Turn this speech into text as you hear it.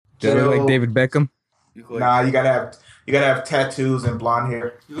Do I look like David Beckham? Nah, you gotta have tattoos and blonde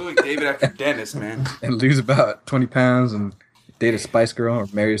hair. You look like David after Dennis, man. And lose about 20 pounds and date a Spice Girl or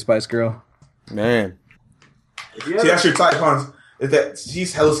marry a Spice Girl. Man. See, that's your type, Hans. Is that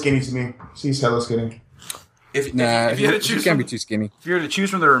she's hella skinny to me. She's hella skinny. If you had to choose, she can't be too skinny. If you were to choose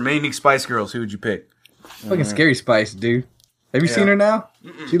from the remaining Spice Girls, who would you pick? Fucking Scary Spice, dude. Have you seen her now?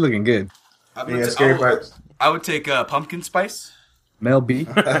 She's looking good. Scary Spice. I would take Pumpkin Spice. Mel B.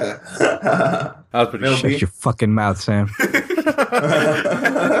 I was pretty Shut your fucking mouth, Sam.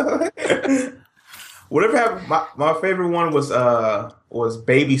 Whatever happened, my favorite one was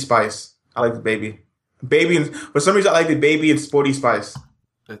Baby Spice. I like the baby, and for some reason I like the Baby and Sporty Spice.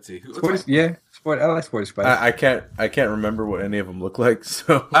 Let's see. I like Sporty Spice. I can't remember what any of them look like.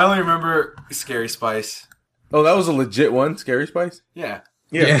 So I only remember Scary Spice. Oh, that was a legit one, Scary Spice. Yeah.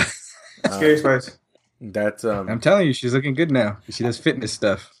 Scary Spice. That's I'm telling you, she's looking good now. She does fitness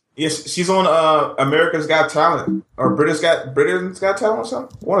stuff. Yes, she's on America's Got Talent or Britain's Got Talent or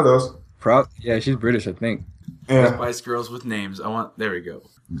something. One of those. Yeah, she's British, I think. Yeah. Spice Girls with names. There we go.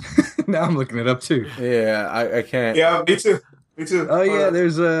 Now I'm looking it up too. Yeah, I can't. Yeah, me too. Oh yeah,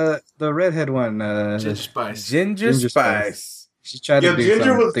 there's the redhead one. Ginger Spice. Ginger Spice. She tried to do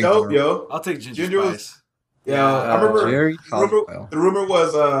Ginger was dope, yo. I'll take Ginger Spice. Yeah, I remember. Jerry The rumor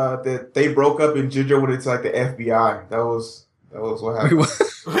was that they broke up and Ginger went into like the FBI. That was what happened.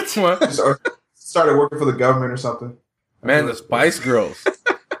 Wait, What? Started working for the government or something. Man, the Spice Girls.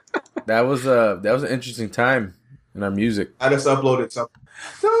 That was an interesting time in our music. I just uploaded something.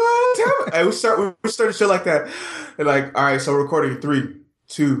 Hey, we started shit like that. And like, all right, so we're recording 3,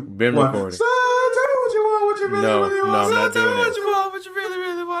 2, Been 1. recording. So tell me what you want, what you really, No, really no, want. I'm not So tell me doing what it. you want, what you really,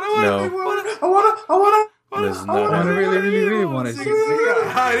 really want. I This is wanna. not I happening. really want to see.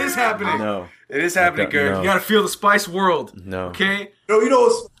 It is happening. No. It is happening, Gerg. No. You gotta feel the Spice world. No. Okay? No, you know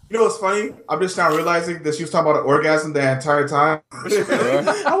what's funny? I'm just now realizing that she was talking about an orgasm the entire time.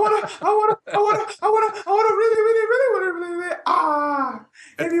 I wanna really,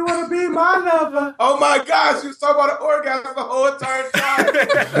 if you wanna be my lover. Oh my gosh, she was talking about an orgasm the whole entire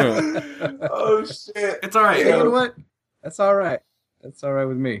time. Oh shit. It's alright. Hey, you know what? That's all right. That's all right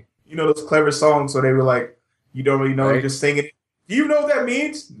with me. You know those clever songs, so they were like, you don't really know, Right. you're just singing it. Do you know what that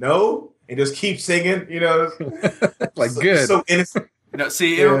means? No. And just keep singing, you know. Like good. So innocent. No,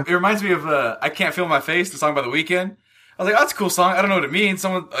 see, Yeah. it reminds me of I Can't Feel My Face, the song by The Weeknd. I was like, oh, that's a cool song. I don't know what it means.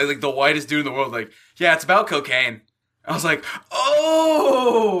 Someone, like, the whitest dude in the world, like, yeah, it's about cocaine. I was like,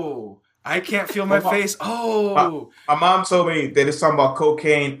 oh, I can't feel my face. Oh. My mom told me that it's talking about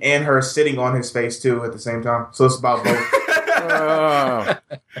cocaine and her sitting on his face, too, at the same time. So it's about both.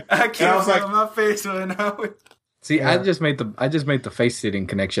 I can't was feel like- my face right now. See, Yeah. I just made the face sitting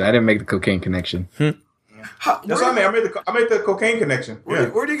connection. I didn't make the cocaine connection. That's what I mean. I made the cocaine connection. Yeah.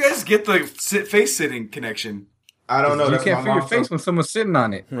 Where do you guys get the face sitting connection? I don't know. You That's can't my feel your mom face told when someone's sitting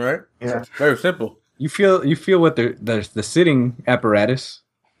on it. Right? Yeah. Very simple. You feel what the sitting apparatus.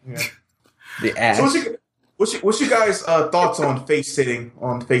 Yeah. The ass. So what's your guys' thoughts on face sitting?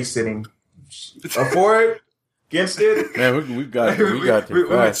 For it? Against it? Man, we got we went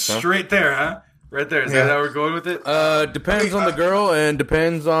fast, huh? straight there, huh? Right there. Is that how we're going with it? Depends on the girl and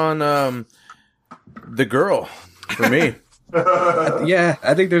depends on the girl for me. Yeah,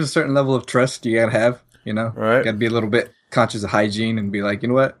 I think there's a certain level of trust you gotta have. You know, Right. You gotta be a little bit conscious of hygiene and be like, you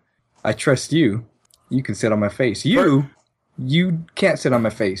know what? I trust you. You can sit on my face. You can't sit on my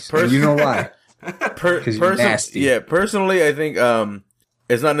face. And you know why? Because you're nasty. Yeah, personally, I think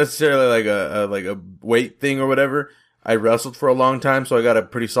it's not necessarily like a weight thing or whatever. I wrestled for a long time, so I got a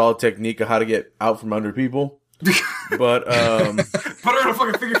pretty solid technique of how to get out from under people. But Put her in a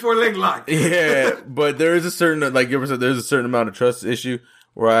fucking figure 4 leg lock. yeah, but there is a certain, like you ever said, there's a certain amount of trust issue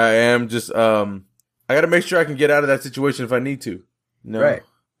where I am just I got to make sure I can get out of that situation if I need to. No. Right.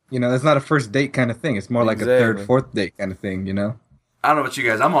 You know, that's not a first date kind of thing. It's more like a Exactly. third, fourth date kind of thing, you know? I don't know about you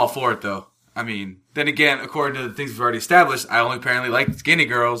guys. I'm all for it, though. I mean, then again, according to the things we've already established, I only apparently like skinny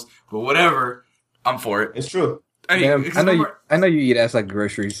girls, but whatever, I'm for it. It's true. I mean, Damn, because I know you eat ass like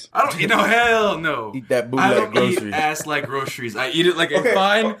groceries. I don't, hell no. Eat that booty I like don't groceries. eat ass like groceries. I eat it like a Okay.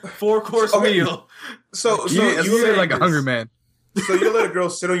 fine 4-course Okay. meal. So You eat let like a hungry man. So you let a girl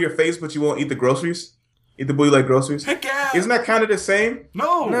sit on your face, but you won't eat the groceries? Eat the booty like groceries? Heck yeah. Isn't that kind of the same?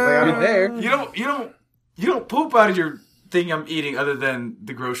 No. You're there. You don't poop out of your thing I'm eating other than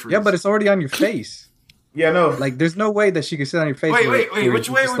the groceries. Yeah, but it's already on your face. Yeah, no. Like, there's no way that she can sit on your face. Wait. where Which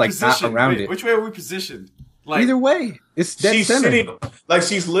you're way are just, we like, not positioned? around Wait, it. which way are we positioned? Like, Either way, it's dead She's center. sitting, like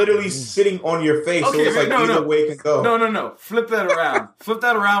she's literally sitting on your face, so Okay, it's like no. either way can go. No. Flip that around. Flip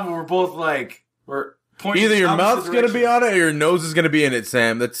that around where we're both like, we're pointing. Either your mouth's going to be on it or your nose is going to be in it,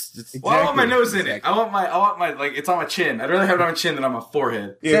 Sam. That's exactly. Well, I want my nose in it. I want my like it's on my chin. I'd rather have it on my chin than on my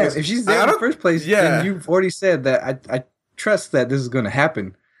forehead. Yeah, if she's there in the first place, then you've already said that I trust that this is going to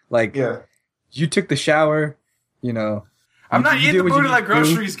happen. Like, you took the shower, you know. I'm not eating the booty like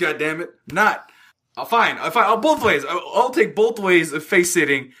groceries, goddammit. Not. Fine. I'll both ways. I'll take both ways of face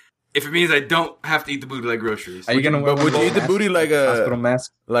sitting if it means I don't have to eat the booty like groceries. Are you gonna? Would you eat the booty like a hospital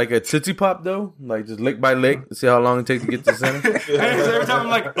mask, like a Tootsie Pop though? Like just lick by lick, see how long it takes to get to the center. Every time I'm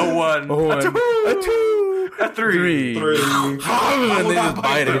like a 1, a 2, a 3. And they just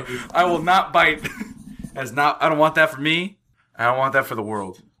bite it. I will not bite. I don't want that for me. I don't want that for the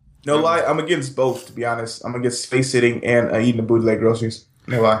world. No lie, I'm against both. To be honest, I'm against face sitting and eating the booty like groceries.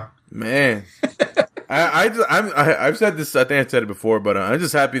 No lie, man. I've said this. I think I said it before, but I'm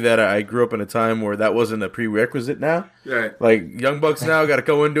just happy that I grew up in a time where that wasn't a prerequisite. Now, like young bucks now got to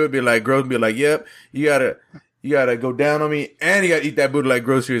go into it, be like, grow, be like, yep, you gotta go down on me, and you gotta eat that booty like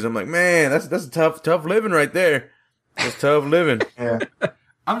groceries. I'm like, man, that's tough living right there. That's tough living. Yeah,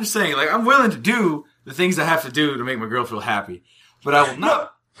 I'm just saying, like, I'm willing to do the things I have to do to make my girl feel happy, but I will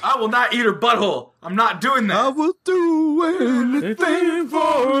not. I will not eat her butthole. I'm not doing that. I will do anything for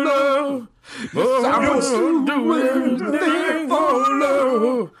love. I will do anything for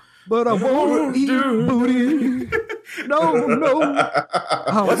love. But I won't eat booty. No.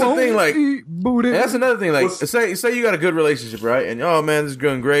 What's the thing, like, booty. That's another thing. Like, say you got a good relationship, right? And oh man, this is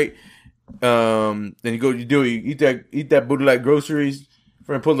going great. Then you eat that booty like groceries.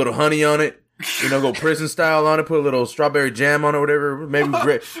 Put a little honey on it. You know, go prison style on it. Put a little strawberry jam on it, whatever. Maybe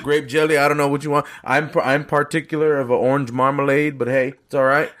grape jelly. I don't know what you want. I'm particular of an orange marmalade, but hey, it's all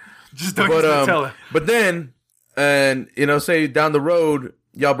right. Just don't use Nutella. But then, and you know, say down the road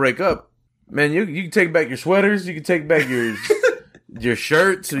y'all break up, man. You can take back your sweaters. You can take back your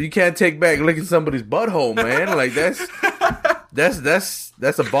shirts. So you can't take back licking somebody's butthole, man. Like that's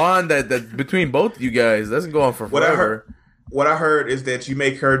a bond that between both of you guys. That's going on for forever. What I heard is that you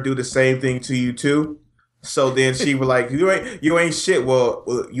make her do the same thing to you too. So then she was like, "You ain't shit.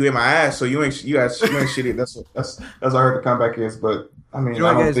 Well, you in my ass, so you ain't shit. That's what I heard the comeback is." But I mean, you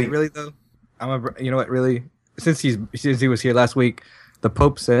know what, guys? Really though, you know what? Really, since he was here last week, the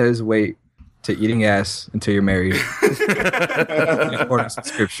Pope says, "Wait to eating ass until you're married." In accordance with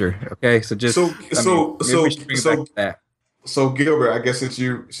Scripture. Okay, so Gilbert, I guess since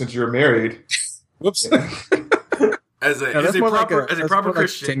you're married, whoops. As a proper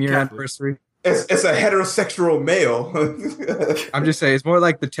Christian, 10-year anniversary. It's a heterosexual male. I'm just saying it's more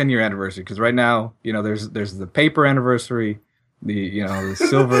like the 10-year anniversary because right now, you know, there's the paper anniversary, the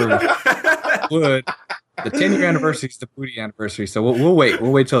silver wood. The 10-year anniversary is the booty anniversary. So we'll wait.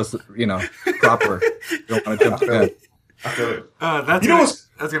 We'll wait till it's proper. You don't want to jump to that. I feel it.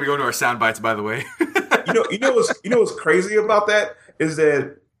 That's gonna go into our sound bites, by the way. you know what's crazy about that is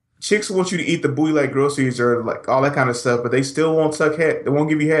that chicks want you to eat the booty like groceries or like all that kind of stuff, but they still won't suck head. They won't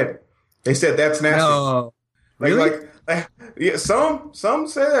give you head. They said that's nasty. No. Really? Yeah, some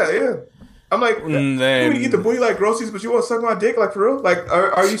say that, yeah. I'm like, you eat the booty like groceries, but you want to suck my dick, like for real? Like,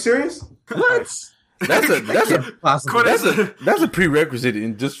 are you serious? What? That's a prerequisite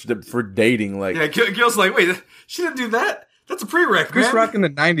in just for dating. Like, yeah, Gil's like, wait, she didn't do that. That's a prereq. Chris Rock in the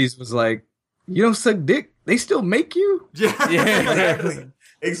 '90s was like, you don't suck dick, they still make you. Yeah,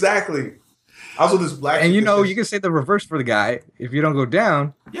 exactly. Also, this black, and you can say the reverse for the guy if you don't go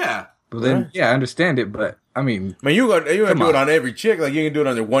down. Yeah. Well, then, I understand it, but I mean, you gonna do it on every chick, like you can do it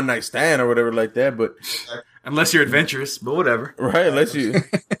on their one night stand or whatever like that. But unless you're adventurous, but whatever, right? Unless you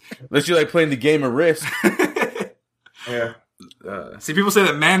like playing the game of Risk. Yeah. See, people say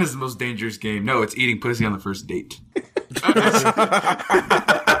that man is the most dangerous game. No, it's eating pussy on the first date.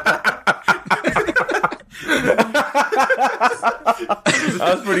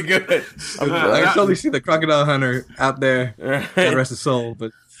 That was pretty good. I can totally see the crocodile hunter out there. The rest of the soul,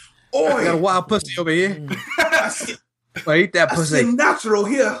 but I got a wild pussy over here. I eat that pussy. I see natural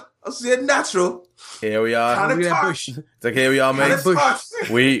here. I see it natural. Here we are. Kind of touch. It's like here we are, man.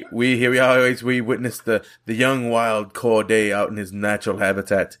 We here we are. We witnessed the young wild Corde out in his natural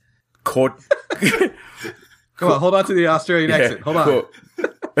habitat. Come on, hold on to the Australian exit. Hold on.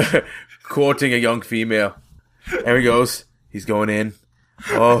 Courting a young female. There he goes. He's going in.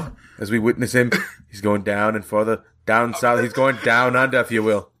 Oh, as we witness him, he's going down and further down south. He's going down under, if you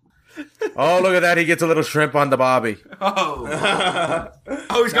will. Oh, look at that! He gets a little shrimp on the bobby. He's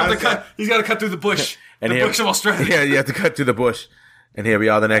got to cut. He's got to cut through the bush. And the bush of Australia. Yeah, you have to cut through the bush. And here we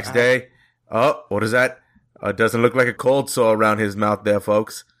are the next day. Oh, what is that? It doesn't look like a cold sore around his mouth there,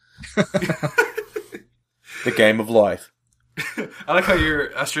 folks. The game of life. I like how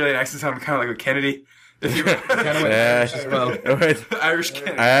your Australian accent sounded kind of like a Kennedy. If you Irish as well. Irish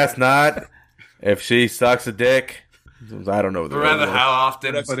Kennedy. I asked not if she sucks a dick. I don't know. But rather how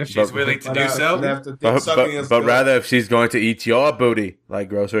often she's willing to do so. But rather if she's going to eat your booty like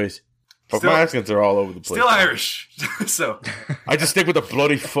groceries. But my accents are all over the place. Still Irish. So I just stick with the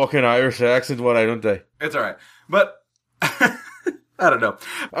bloody fucking Irish accent. Why don't they? It's all right. But I don't know.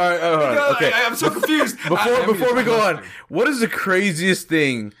 All right. Okay. I'm so confused. Before we go on, what is the craziest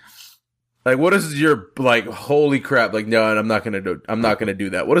thing? Like, what is your like? Holy crap! Like, no, I'm not gonna do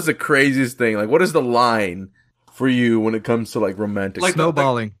that. What is the craziest thing? Like, what is the line for you when it comes to like romantic? Like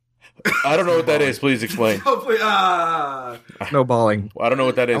snowballing. I don't know what that is. Please explain. Snowballing. I don't know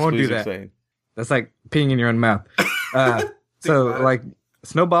what that is. I won't Please do that. explain. That's like peeing in your own mouth. So like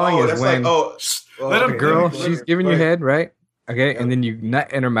snowballing is when a girl she's giving you head, right? Okay, and then you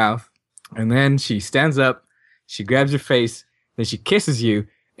nut in her mouth, and then she stands up, she grabs your face, then she kisses you,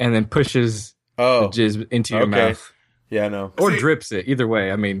 and then pushes the jizz into your mouth. Yeah, I know. Or drips it. Either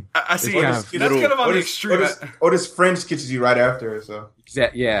way, I mean, I see. That's kind of on the extreme. Or this French kisses you right after. So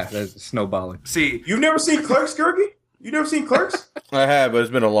yeah, that's snowballing. See, you've never seen Clerks, Gergie? You never seen Clerks? I have, but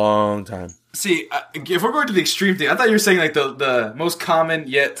it's been a long time. See, if we're going to the extreme thing, I thought you were saying like the most common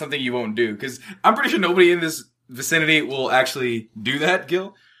yet something you won't do, because I'm pretty sure nobody in this vicinity will actually do that,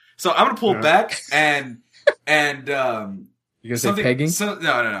 Gil. So I'm gonna pull back and you gonna say pegging?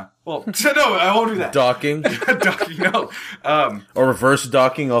 No. Well, no, I won't do that. Docking, no. Or reverse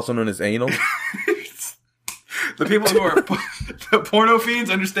docking, also known as anal. The people who are the porno fiends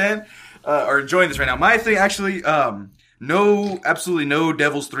understand are enjoying this right now. My thing actually, absolutely no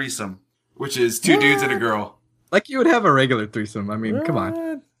devil's threesome, which is two dudes and a girl. Like you would have a regular threesome. I mean, come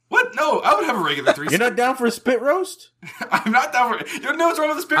on. What? No, I would have a regular threesome. You're not down for a spit roast? I'm not down for it. You know what's wrong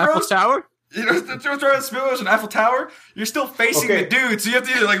with the spit roast? Eiffel Tower? You know what's wrong with the spit roast and Eiffel Tower? You're still facing the dude, so you have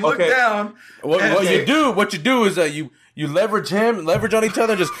to either like look down. What you do is that you leverage him, leverage on each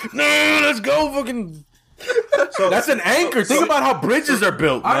other, and just let's go, fucking. So that's an anchor. Think about how bridges are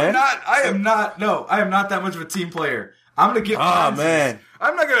built, man. I am not that much of a team player. I'm gonna get. Man.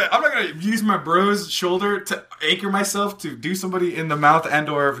 I'm not gonna use my bro's shoulder to anchor myself to do somebody in the mouth and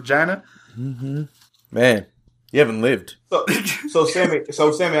or vagina. Mm-hmm. Man, you haven't lived. So Sammy,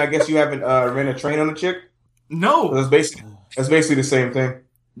 I guess you haven't ran a train on a chick. No, that's basically the same thing.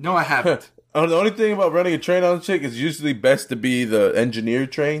 No, I haven't. The only thing about running a train on a chick is usually best to be the engineer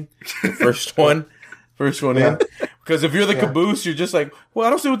train, the first one in. Because if you're the caboose, you're just like, well, I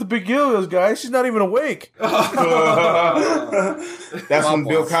don't see what the big deal is, guys. She's not even awake. That's when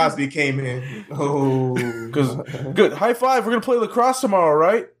Bill Cosby came in. Oh, because good. High five. We're gonna play lacrosse tomorrow,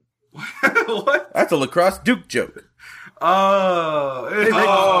 right? What? That's a lacrosse Duke joke. I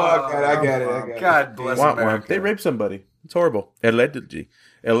got it. God bless America. They raped somebody. It's horrible. Allegedly.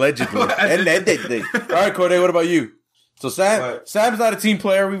 All right, Corde, what about you? So Sam's not a team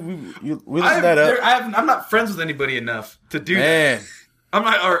player. We listen that up. I'm not friends with anybody enough to do that. I'm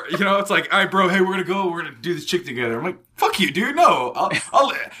not, or it's like, all right, bro. Hey, we're gonna do this chick together. I'm like, fuck you, dude. No, I'll.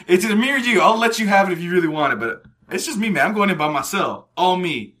 It's either me or you. I'll let you have it if you really want it, but it's just me, man. I'm going in by myself. All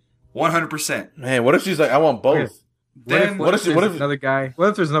me, 100%. Man, what if she's like, I want both? What if another guy? What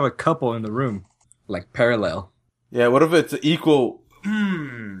if there's another couple in the room, like parallel? Yeah. What if it's equal?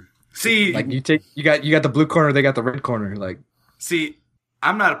 See, like you got the blue corner, they got the red corner. Like, see,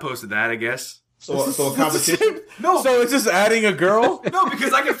 I'm not opposed to that. I guess. So a competition? No. So it's just adding a girl? No,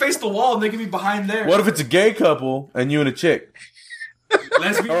 because I can face the wall and they can be behind there. What if it's a gay couple and you and a chick?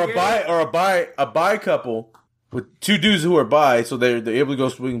 Lesbian or a bi couple with two dudes who are bi, so they're able to go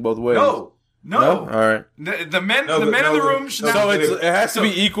swing both ways. No. All right. The men in the room should not. So it has to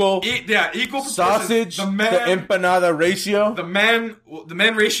be equal. Equal sausage. The empanada ratio. The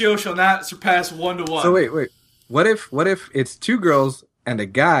men ratio shall not surpass 1 to 1. So wait. What if it's two girls and a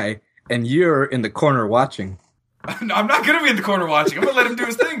guy, and you're in the corner watching? I'm not gonna be in the corner watching. I'm gonna let him do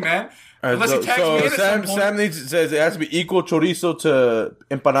his thing, man. Right, Unless he tags me in at some point. Sam says it has to be equal chorizo to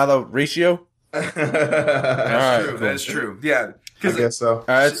empanada ratio. That's true. Yeah. I guess so. All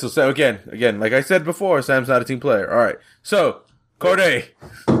right, so Sam, again, like I said before, Sam's not a team player. All right, so Corde.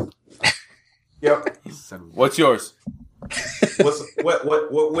 Yep. What's yours?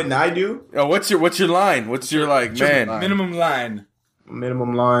 What wouldn't I do? Oh, what's your line? What's your minimum line?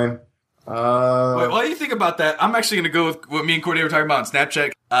 Minimum line. Wait, while you think about that, I'm actually gonna go with what me and Corde were talking about on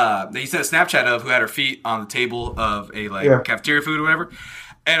Snapchat. He sent a Snapchat of who had her feet on the table of a cafeteria food or whatever.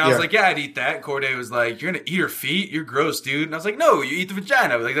 And I was like, yeah, I'd eat that. And Corde was like, you're going to eat her feet? You're gross, dude. And I was like, no, you eat the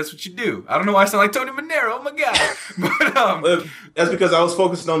vagina. Like, that's what you do. I don't know why I sound like Tony Manero. Oh, my God. But, that's because I was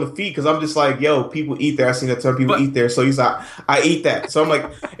focusing on the feet because I'm just like, yo, people eat there. I seen that ton of people eat there. So he's like, I eat that. So I'm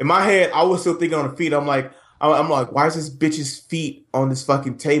like, in my head, I was still thinking on the feet. I'm like, why is this bitch's feet on this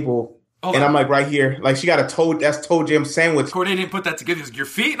fucking table? And I'm like, right here. Like, she got a that's toe jam sandwich. Corde didn't put that together. He's like, your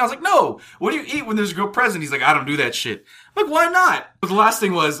feet? And I was like, no. What do you eat when there's a girl present? He's like, I don't do that shit. I'm like, why not? But the last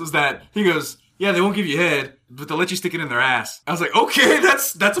thing was that he goes, yeah, they won't give you head, but they'll let you stick it in their ass. I was like, okay,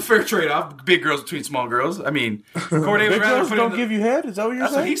 that's a fair trade-off. Big girls between small girls. I mean, Corde big girls don't give you head? Is that what you're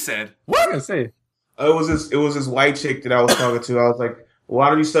saying? That's what he said. What? I say? It was this white chick that I was talking to. I was like, why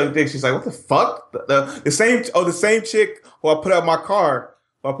do you suck dick? She's like, what the fuck? The same chick who I put out my car.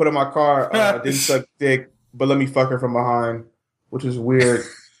 Didn't suck dick, but let me fuck her from behind, which is weird.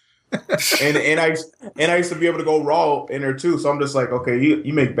 and I used to be able to go raw in her too. So I'm just like, okay,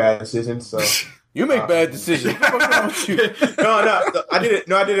 you make bad decisions. So you make bad decisions. What's wrong with you? No, I did it.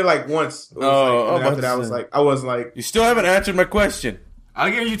 No, I did it like once. After that, I was like, you still haven't answered my question.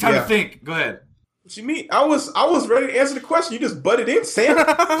 I'll give you time to think. Go ahead. What you mean? I was ready to answer the question. You just butted in, Sam. Shit.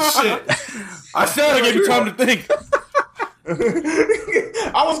 I said I gave you time to think.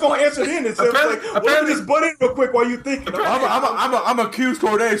 I was gonna answer then and say, apparently just butt in real quick while you think. I'm accused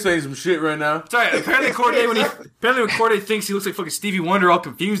Corde saying some shit right now. Sorry, apparently when Corde thinks he looks like fucking Stevie Wonder, all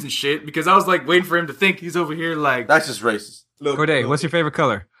confused and shit. Because I was like waiting for him to think. He's over here like that's just racist. Corde, what's your favorite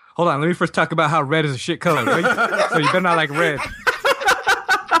color? Hold on, let me first talk about how red is a shit color. Right? So you better not like red.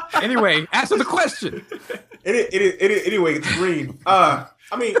 Anyway, answer the question. Anyway, it's green.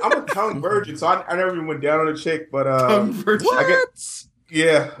 I mean, I'm a tongue virgin, so I never even went down on a chick, but tongue virgin.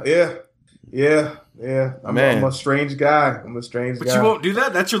 Yeah. I'm a strange guy. But you won't do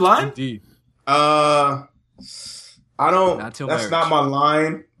that? That's your line? Indeed. I don't. That's marriage. Not my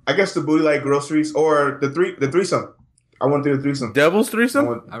line. I guess the booty like groceries or the threesome. I went through the threesome. Devil's threesome?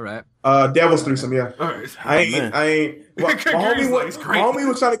 All right. Devil's threesome, yeah. All right. I ain't. My homie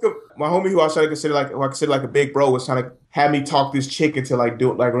was trying to. My homie who I was trying to consider like a big bro was trying to have me talk this chick into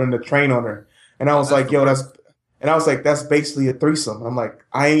running the train on her, and I was like, yo, that's basically a threesome. I'm like,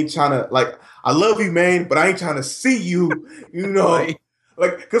 I ain't trying to I love you, man, but I ain't trying to see you, you know. Right.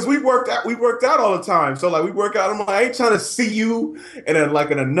 Like, cause we worked out all the time. So like we work out. I'm like, I ain't trying to see you in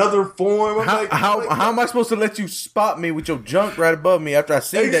another form. How am I supposed to let you spot me with your junk right above me after I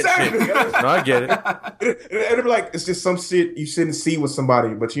see that shit? No, I get it. It'd be like it's just some shit you shouldn't see with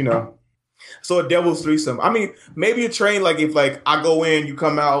somebody, but you know. So a devil's threesome. I mean, maybe a train like if like I go in, you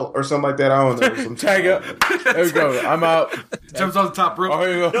come out, or something like that. I don't know. Some tag up. There we go. I'm out. Jumps on the top rope. Oh,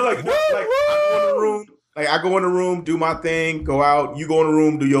 here you go. Like I go in the room. Like I go in the room, do my thing, go out. You go in the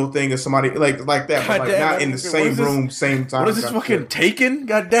room, do your thing, and somebody like that, but like not in the same room, same time. What is this fucking Taken?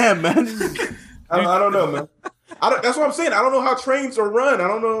 Goddamn, man! I don't know, man. That's what I'm saying. I don't know how trains are run. I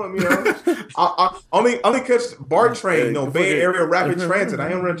don't know. I mean, I only catch BART train, Bay Area Rapid Transit.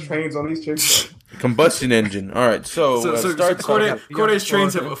 I ain't run trains on these trips. Combustion engine. All right, so Corde's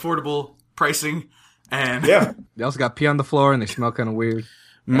trains have affordable pricing, and they also got pee on the floor and they smell kind of weird.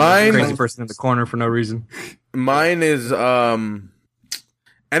 Mine, crazy person in the corner for no reason. Mine is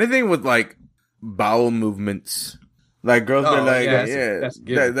anything with like bowel movements. Like girls are like, that's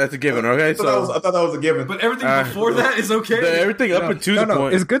a given. Okay, I thought that was a given. But everything before that is okay. Everything up until the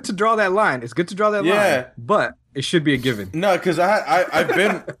point. It's good to draw that line. Line, but it should be a given. No, because I've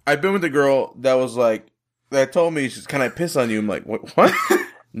been with a girl that was like that told me she's can I piss on you? I'm like what?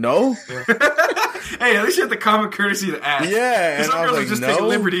 No. Hey, at least you have the common courtesy to ask. Yeah, and some girls like, just take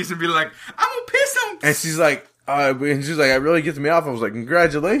liberties and be like, "I'm gonna piss on." And she's like, "It really gets me off." I was like,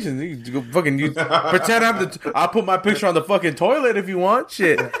 "Congratulations, you go fucking pretend I'll put my picture on the fucking toilet if you want."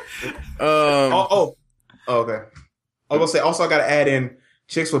 Shit. Okay. I was gonna say also I gotta add in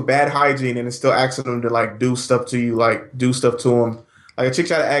chicks with bad hygiene and it's still asking them to like do stuff to you, like do stuff to them. Like a chick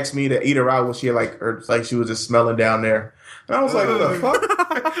tried to ask me to eat her out when she had like she was just smelling down there. And I was like, what the fuck?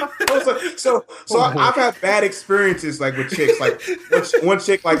 I was like, so I've had bad experiences like with chicks. Like one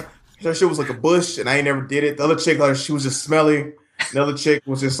chick, like her shit was like a bush and I ain't never did it. The other chick, like she was just smelly. The other chick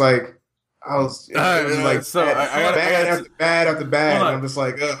was just like, bad after bad. And I'm just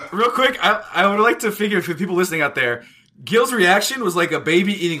like, ugh. Real quick, I would like to figure for people listening out there, Gil's reaction was like a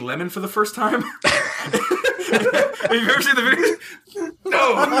baby eating lemon for the first time. Have you ever seen the video?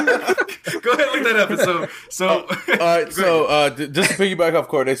 No. Go ahead and look that up. All right. So just to piggyback off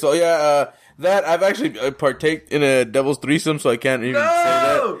Corde. So that I've actually partaked in a devil's threesome, so I can't even say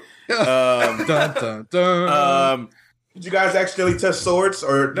that. Dun, dun, dun. Did you guys accidentally touch swords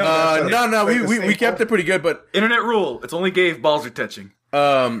or no? We kept it pretty good, but internet rule: it's only gay if balls are touching.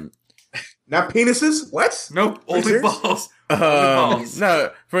 Not penises. What? Nope. Only balls.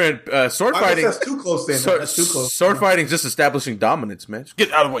 No, for sword fighting. That's too close. Then that's too close. Sword fighting is just establishing dominance, man. Just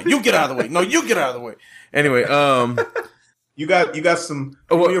get out of the way. You get out of the way. No, you get out of the way. Anyway, you got some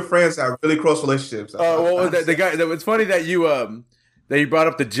of your friends that have really close relationships. The guy. It's funny that you brought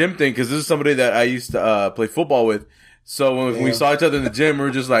up the gym thing because this is somebody that I used to play football with. So when we saw each other in the gym, we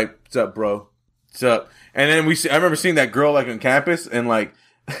were just like, "What's up, bro? What's up?" And then I remember seeing that girl like on campus and like.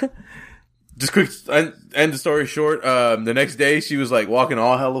 Just quick, end the story short. The next day, she was like walking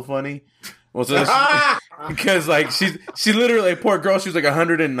all hella funny. Well, so because like she literally, poor girl, she was like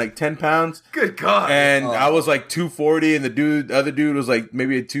 110 pounds. Good God! And I was like 240, and the other dude was like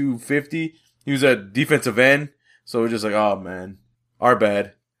maybe a 250. He was a defensive end, so we're just like, oh man, our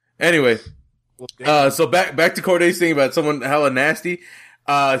bad. Anyway, so back to Corde's thing about someone hella nasty.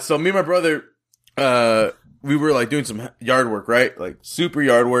 So me and my brother, we were like doing some yard work, right? Like super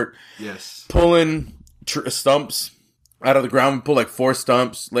yard work. Yes. Pulling stumps out of the ground. We pulled like 4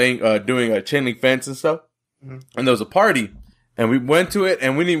 stumps, doing a chain link fence and stuff. Mm-hmm. And there was a party, and we went to it,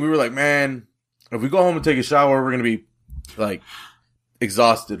 and we were like, man, if we go home and take a shower, we're gonna be like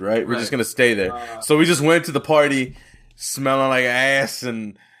exhausted, right? We're just gonna stay there. So we just went to the party, smelling like ass,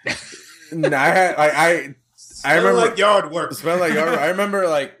 and I remember like yard work. Smelling like yard work. I remember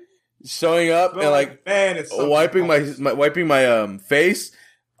like. Showing up and like man, it's wiping my face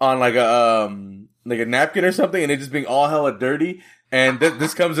on like a napkin or something, and it just being all hella dirty. And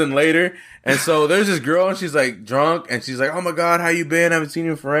this comes in later, and so there's this girl, and she's like drunk, and she's like, "Oh my God, how you been? I haven't seen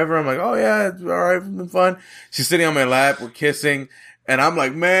you in forever." I'm like, "Oh yeah, it's all right, it's been fun." She's sitting on my lap, we're kissing, and I'm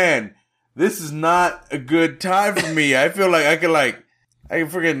like, "Man, this is not a good time for me. I feel like I can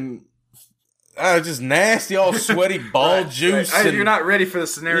freaking." Just nasty, all sweaty ball juice. Right. You're not ready for the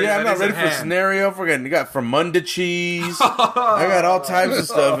scenario. Yeah, I'm not ready for the scenario. You got Fermunda cheese. I got all types of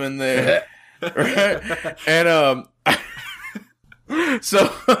stuff in there. Right? And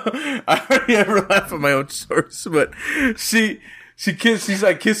so I already ever laugh at my own source, but she's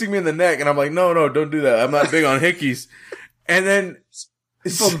like kissing me in the neck, and I'm like, no, don't do that. I'm not big on hickeys. And then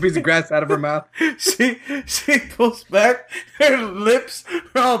pulls a piece of grass out of her mouth. She pulls back. Her lips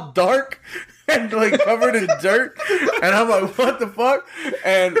are all dark and like covered in dirt, and I'm like, "What the fuck?"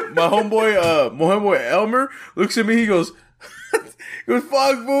 And my homeboy Elmer looks at me. He goes,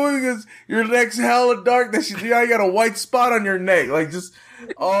 "Fuck, boy!" He goes, "Your neck's hella dark. That shit, you got a white spot on your neck, like just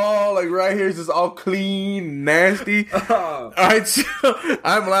all like right here is just all clean, nasty." All right, so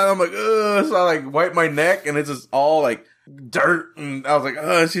I'm like, ugh. So I like wipe my neck, and it's just all like dirt, and I was like,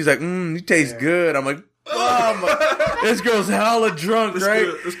 "Oh," she's like, "You taste good." I'm like, "Oh, this girl's hella drunk, right?"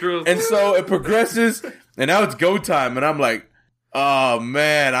 This girl, and so it progresses, and now it's go time, and I'm like, "Oh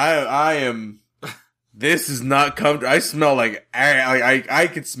man, I am. This is not comfortable. I smell like I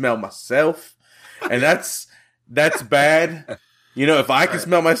can smell myself, and that's bad." You know, if I can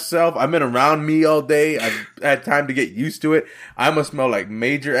smell myself, I've been around me all day. I've had time to get used to it. I must smell like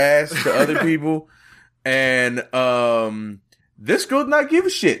major ass to other people. And this girl did not give a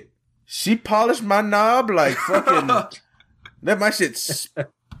shit. She polished my knob like fucking. That my shit's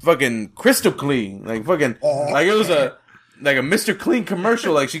fucking crystal clean. Like fucking. Like it was a Mr. Clean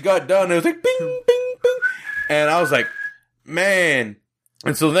commercial. Like she got done. It was like bing, bing, bing. And I was like, man.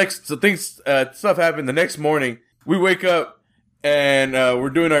 And so stuff happened the next morning. We wake up. And we're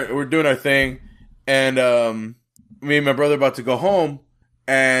doing our thing, and me and my brother about to go home,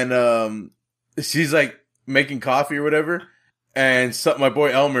 and she's like making coffee or whatever, and my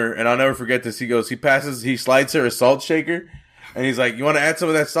boy Elmer, and I'll never forget this. He slides her a salt shaker, and he's like, "You want to add some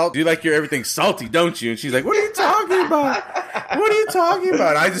of that salt? You like your everything salty, don't you?" And she's like, "What are you talking about? What are you talking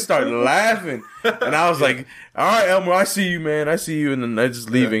about?" And I just started laughing, and I was like, "All right, Elmer, I see you, man, I see you," and then I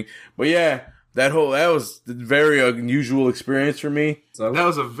just leaving, but yeah. That was a very unusual experience for me. So that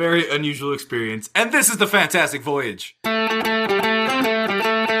was a very unusual experience. And this is the Fantastic Voyage.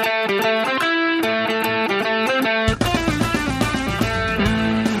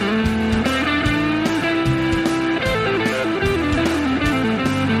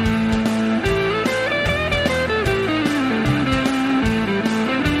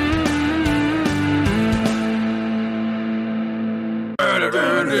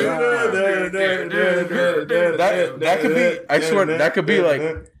 That could be. I swear that could be like.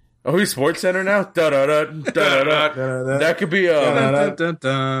 Oh, he's Sports Center now. That could be. That's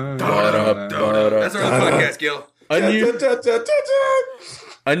our podcast, Gil.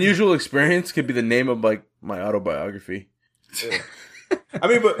 Unusual experience could be the name of like my autobiography. I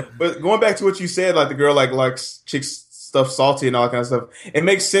mean, but going back to what you said, like the girl likes chicks stuff salty and all that kind of stuff. It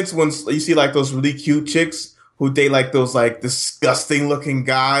makes sense when you see like those really cute chicks who date like those like disgusting looking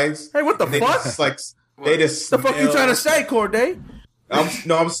guys. Hey, what the fuck? They just the fuck you trying to say, Corde?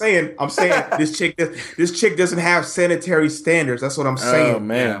 I'm saying this chick doesn't have sanitary standards. That's what I'm saying. Oh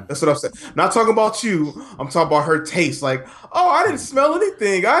man, that's what I'm saying. I'm not talking about you. I'm talking about her taste. Like, oh, I didn't smell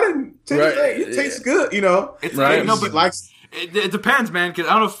anything. I didn't taste anything. It tastes good. You know, it's right. No, but it depends, man. Because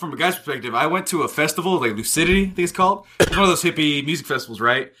I don't know from a guy's perspective. I went to a festival like Lucidity, I think it's called. It's one of those hippie music festivals,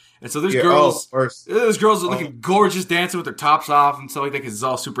 right? And so there's girls. There's girls looking gorgeous, dancing with their tops off and stuff like that because it's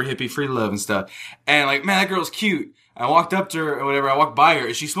all super hippie, free love and stuff. And like, man, that girl's cute. I walked up to her or whatever. I walked by her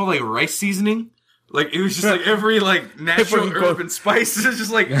and she smelled like rice seasoning. Like it was just like every like natural herb and spices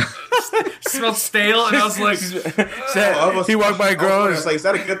just like smelled stale. And I was like, he walked by a girl. And it's like, is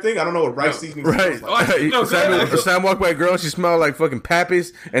that a good thing? I don't know what rice seasoning smells like. No, Sam walked by a girl. She smelled like fucking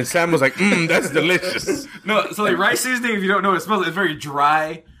pappies, and Sam was like, "That's delicious." No, so like rice seasoning. If you don't know what it smells like, it's very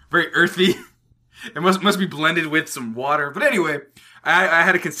dry. Very earthy. It must be blended with some water. But anyway, I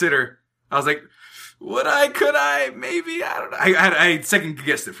had to consider. I was like, could I? Maybe, I don't know. I second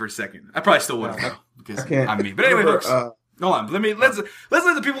guessed it for a second. I probably still would have because I'm me. But anyway, hold on. Let's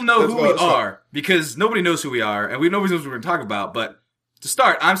let the people know who we are because nobody knows who we are and nobody knows what we're going to talk about. But to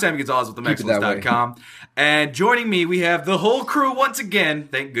start, I'm Sammy Gonzalez with themexcellence.com. And joining me, we have the whole crew once again.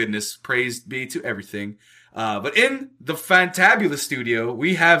 Thank goodness. Praise be to everything. But in the Fantabulous studio,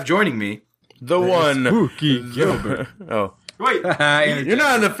 we have joining me the one Spooky Gilbert. Oh, wait, you're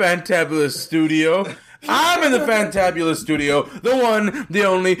not in the Fantabulous studio. I'm in the Fantabulous studio. The one, the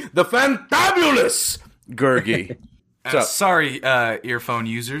only, the Fantabulous Gergie. Sorry, earphone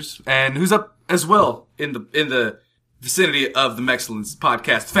users, and who's up as well in the vicinity of the Mexcellence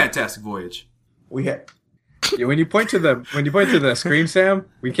podcast, Fantastic Voyage. We have. Yeah, when you point to the screen, Sam,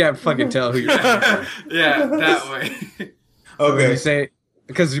 we can't fucking tell who you're talking about. Yeah, that way. Okay. You say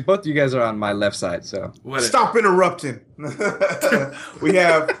because both of you guys are on my left side, so stop interrupting. we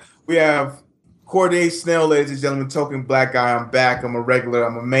have Corde Snell, ladies and gentlemen, token black guy. I'm back. I'm a regular.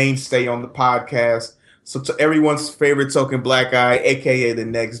 I'm a mainstay on the podcast. So to everyone's favorite token black guy, aka the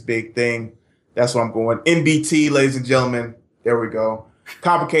next big thing. That's what I'm going. NBT, ladies and gentlemen. There we go.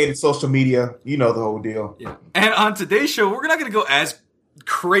 Complicated social media, you know the whole deal. Yeah. And on today's show, we're not going to go as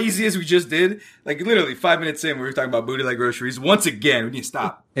crazy as we just did. Like literally 5 minutes in, we were talking about booty like groceries. Once again, we need to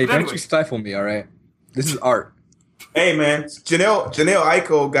stop. Hey, don't you stifle me, all right? This is art. Hey, man, Janelle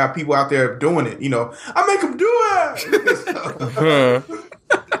Aiko got people out there doing it. You know, I make them do it.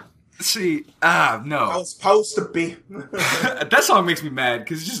 See, no. I was supposed to be. That song makes me mad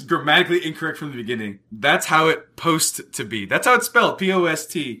because it's just grammatically incorrect from the beginning. That's how it post to be. That's how it's spelled.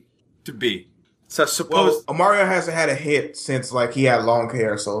 P-O-S-T to be. So suppose Mario hasn't had a hit since like he had long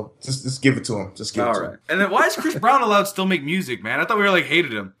hair, so just give it to him. Just give it to him. And then why is Chris Brown allowed to still make music, man? I thought we were like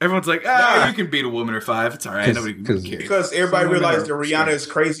hated him. Everyone's like, you can beat a woman or five. It's all right. Nobody can care. Because everybody realized that Rihanna is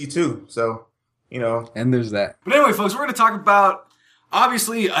crazy too. So, you know. And there's that. But anyway, folks, we're going to talk about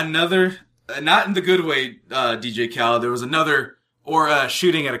obviously another, not in the good way, DJ Khaled. There was another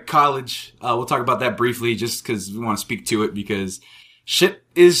shooting at a college. We'll talk about that briefly just because we want to speak to it because shit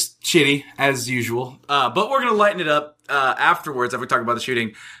is shitty as usual. But we're going to lighten it up afterwards after we talk about the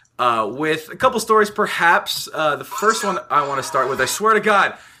shooting with a couple stories perhaps. The first one I want to start with, I swear to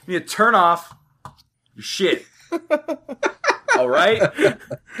God, you need to turn off your shit. All right?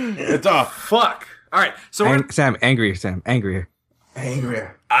 It's off. Fuck. All right. So Sam, angrier.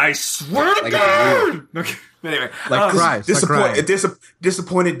 I swear to God. Okay. Anyway, cries.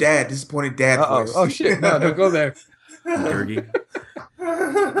 Disappointed dad voice. Oh shit! No, don't go there. Gergie.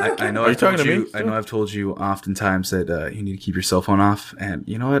 I know. I know. I've told you oftentimes that you need to keep your cell phone off, and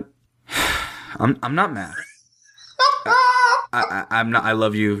you know what? I'm not mad. I'm not. I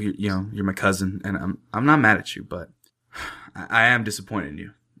love you. You're my cousin, and I'm not mad at you, but I am disappointed in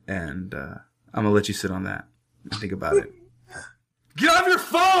you, and I'm gonna let you sit on that and think about it. Get off your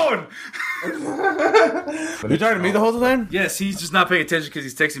phone! You're talking to me the whole time? Yes, he's just not paying attention because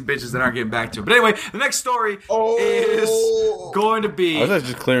he's texting bitches that aren't getting back to him. But anyway, the next story is going to be... I was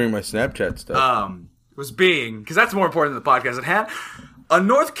just clearing my Snapchat stuff. Because that's more important than the podcast at hand. A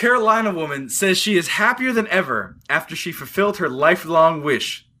North Carolina woman says she is happier than ever after she fulfilled her lifelong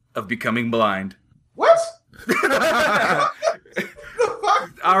wish of becoming blind. What?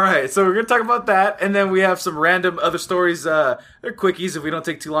 All right, so we're going to talk about that, and then we have some random other stories. They're quickies if we don't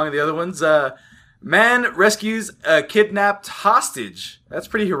take too long on the other ones. Man rescues a kidnapped hostage. That's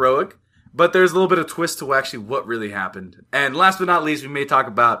pretty heroic, but there's a little bit of twist to actually what really happened. And last but not least, we may talk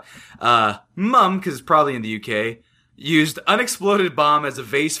about Mum, because it's probably in the UK, used unexploded bomb as a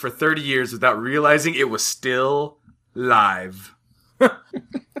vase for 30 years without realizing it was still live.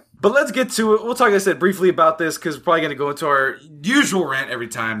 But let's get to it. We'll talk, like I said, briefly about this because we're probably going to go into our usual rant every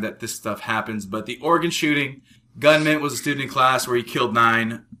time that this stuff happens. But the Oregon shooting, gunman was a student in class where he killed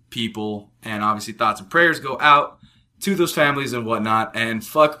 9 people. And obviously thoughts and prayers go out to those families and whatnot. And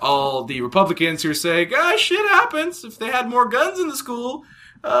fuck all the Republicans who are saying, shit happens. If they had more guns in the school,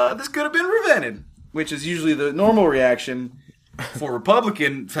 this could have been prevented. Which is usually the normal reaction for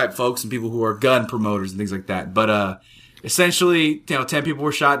Republican type folks and people who are gun promoters and things like that. But, essentially, 10 people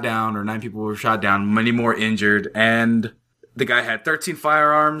were shot down, or 9 people were shot down, many more injured, and the guy had 13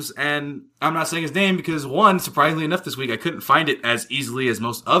 firearms, and I'm not saying his name because, one, surprisingly enough this week, I couldn't find it as easily as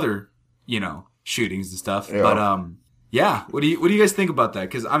most other, shootings and stuff. Yeah. But, yeah, what do you guys think about that?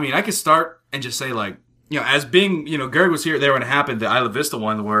 Because, I mean, I could start and just say, like, as being, Gerg was there when it happened, the Isla Vista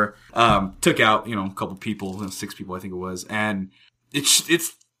one where, took out, a couple people, 6 people, I think it was, and it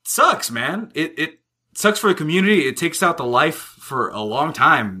sucks, man. It sucks for the community. It takes out the life for a long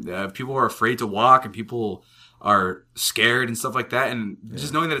time. People are afraid to walk and people are scared and stuff like that. And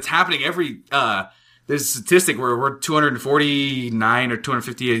just knowing that it's happening there's a statistic where we're 249 or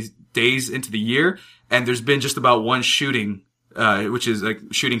 250 days into the year. And there's been just about one shooting, which is like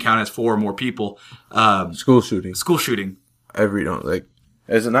shooting count as 4 or more people. School shooting. Is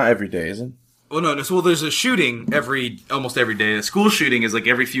it not every day, is it? Well, no. So there's a shooting almost every day. A school shooting is like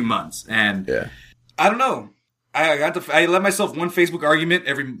every few months. And yeah. I don't know. I let myself one Facebook argument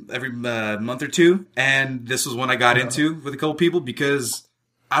every month or two, and this was one I got into with a couple people because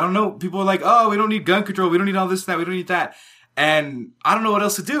I don't know. People are like, "Oh, we don't need gun control. We don't need all this, that. We don't need that," and I don't know what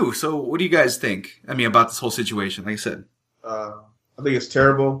else to do. So, what do you guys think? I mean, about this whole situation? Like I said, I think it's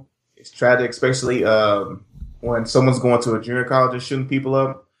terrible. It's tragic, especially when someone's going to a junior college and shooting people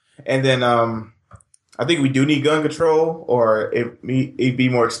up, and then I think we do need gun control, or it'd be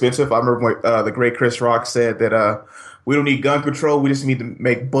more expensive. I remember when, the great Chris Rock said that we don't need gun control. We just need to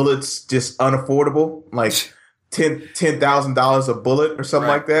make bullets just unaffordable, like $10,000 a bullet or something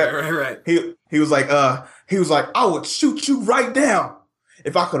like that. Right. He was like, I would shoot you right down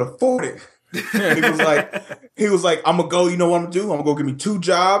if I could afford it. he was like, I'm gonna go. You know what I'm gonna do? I'm gonna go get me 2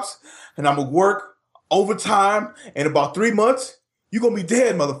 jobs, and I'm gonna work overtime. In about 3 months, you gonna be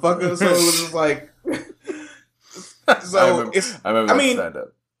dead, motherfucker. So it was just like.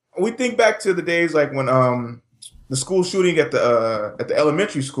 We think back to the days like when the school shooting at the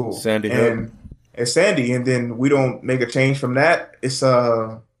elementary school, Sandy, and then we don't make a change from that. It's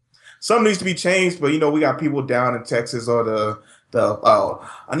something needs to be changed, but we got people down in Texas or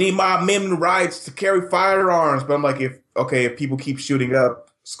I need my amendment rights to carry firearms, but I'm like, if people keep shooting up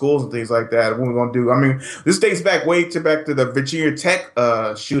schools and things like that, what are we gonna do? I mean, this dates back back to the Virginia Tech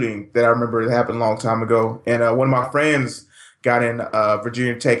shooting that I remember it happened a long time ago. And one of my friends got in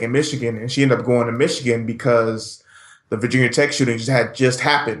Virginia Tech in Michigan, and she ended up going to Michigan because the Virginia Tech shooting just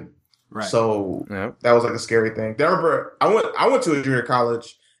happened. Right. So that was like a scary thing. I remember I went to a junior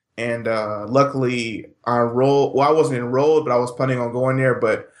college, and luckily I enrolled. Well, I wasn't enrolled, but I was planning on going there.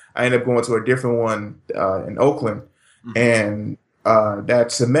 But I ended up going to a different one in Oakland, and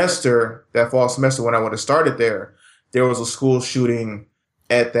that fall semester when I would have started there was a school shooting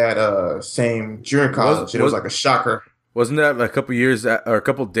at that same junior college. It was like a shocker. Wasn't that like a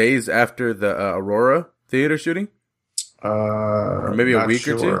couple days after the Aurora theater shooting? Or maybe a week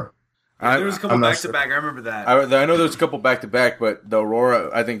or two? There was a couple back-to-back. I remember that. I know there was a couple back-to-back, but the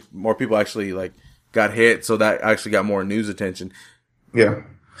Aurora, I think more people actually like got hit, so that actually got more news attention. Yeah.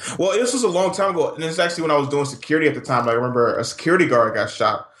 Well, this was a long time ago, and it's actually when I was doing security at the time. I remember a security guard got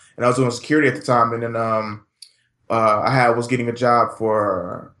shot, and I was doing security at the time, and then I was getting a job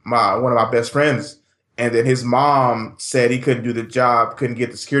for one of my best friends, and then his mom said he couldn't do the job, couldn't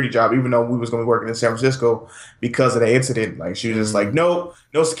get the security job, even though we was going to be working in San Francisco because of the incident. Like she was just like, no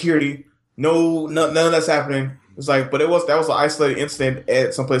security, none of that's happening. It's like, but that was an isolated incident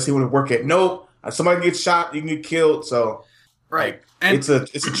at some place he wouldn't work at. No, somebody gets shot, you can get killed, so. Right. Like, and it's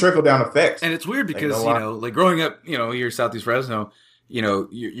a trickle down effect. And it's weird because, like growing up, you're Southeast Fresno,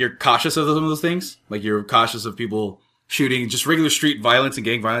 you're cautious of some of those things. Like you're cautious of people shooting, just regular street violence and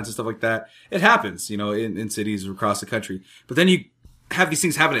gang violence and stuff like that. It happens, in cities across the country. But then you have these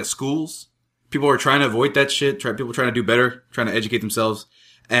things happen at schools. People are trying to avoid that shit. People trying to do better, trying to educate themselves.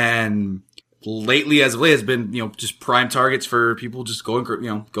 And lately, as of late, has been, just prime targets for people just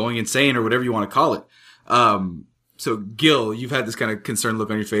going insane or whatever you want to call it. So, Gil, you've had this kind of concerned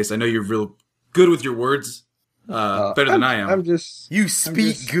look on your face. I know you're real good with your words, better than I am. You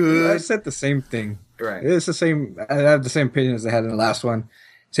speak good. I said the same thing. Right. It's the same. I have the same opinion as I had in the last one.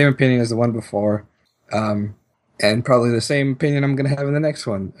 Same opinion as the one before. And probably the same opinion I'm going to have in the next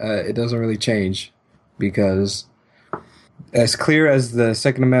one. It doesn't really change because as clear as the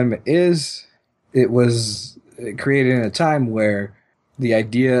Second Amendment is, it was created in a time where the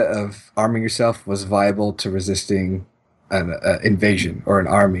idea of arming yourself was viable to resisting an invasion or an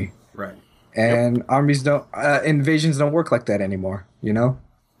army. Right. And armies don't, invasions don't work like that anymore. You know,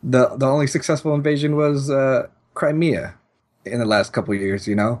 the only successful invasion was Crimea in the last couple of years.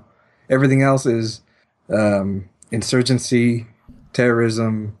 You know, everything else is insurgency,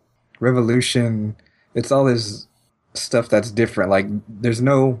 terrorism, revolution. It's all this stuff that's different. Like, there's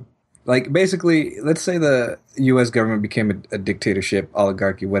no, like, basically, let's say the U.S. government became a dictatorship,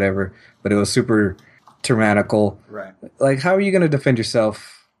 oligarchy, whatever, but it was super tyrannical. Right. Like, how are you going to defend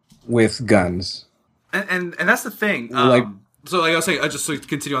yourself with guns? And that's the thing. So like I was saying, just to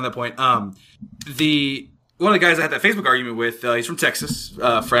continue on that point, one of the guys I had that Facebook argument with, he's from Texas,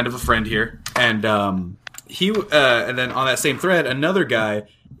 friend of a friend here, and and then on that same thread, another guy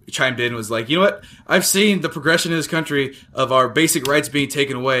chimed in and was like, you know what? I've seen the progression in this country of our basic rights being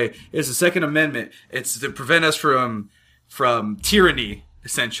taken away. It's the Second Amendment. It's to prevent us from tyranny,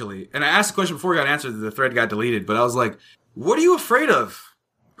 essentially. And I asked the question before we got answered, the thread got deleted, but I was like, what are you afraid of?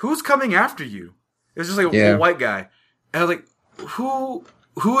 Who's coming after you? It was just like a white guy. And I was like,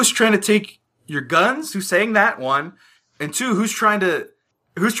 who is trying to take your guns? Who's saying that, one? And two, who's trying to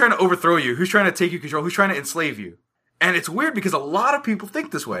overthrow you? Who's trying to take your control? Who's trying to enslave you? And it's weird because a lot of people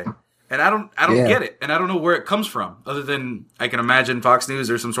think this way. And I don't get it. And I don't know where it comes from, other than I can imagine Fox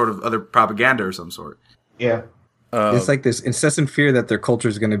News or some sort of other propaganda or some sort. Yeah. It's like this incessant fear that their culture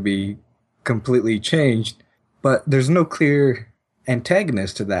is going to be completely changed, but there's no clear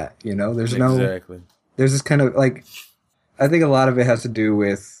antagonist to that, you know? There's this kind of, like, I think a lot of it has to do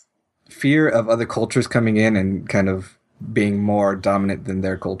with fear of other cultures coming in and kind of being more dominant than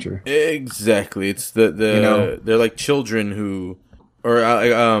their culture. Exactly. It's they're like children who, or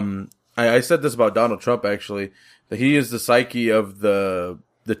I said this about Donald Trump, actually, that he is the psyche of the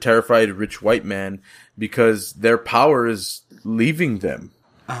terrified rich white man because their power is leaving them.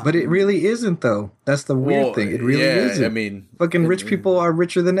 But it really isn't, though. That's the weird thing. It really isn't. I mean, fucking rich people are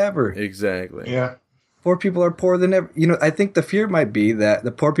richer than ever. Exactly. Yeah. Poor people are poorer than ever. You know, I think the fear might be that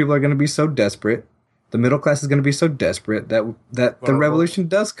the poor people are going to be so desperate, the middle class is going to be so desperate that the revolution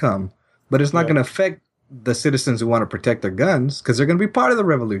does come, but it's not going to affect the citizens who want to protect their guns because they're going to be part of the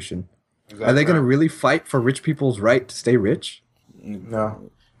revolution. Exactly. Are they going to really fight for rich people's right to stay rich?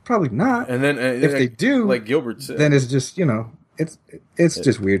 No, probably not. And then if they do, like Gilbert said, then it's just, you know, it's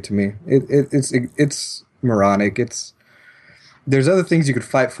just weird to me. It's moronic. There's other things you could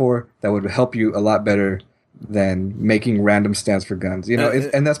fight for that would help you a lot better than making random stands for guns. You know,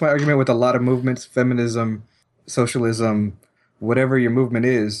 and that's my argument with a lot of movements, feminism, socialism, whatever your movement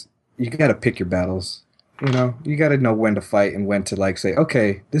is, you got to pick your battles. You know, you got to know when to fight and when to, like, say,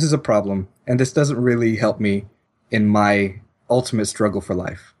 okay, this is a problem and this doesn't really help me in my ultimate struggle for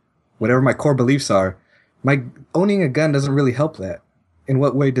life. Whatever my core beliefs are, my owning a gun doesn't really help that. In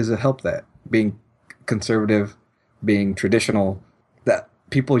what way does it help that? Being conservative, being traditional, that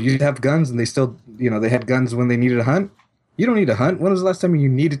people used to have guns and they still, you know, they had guns when they needed to hunt. You don't need to hunt. When was the last time you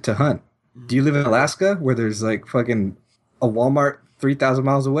needed to hunt? Do you live in Alaska where there's like fucking a Walmart 3,000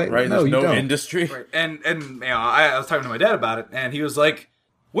 miles away? Right, no, there's you don't. Industry. Right. And you know, I was talking to my dad about it, and he was like,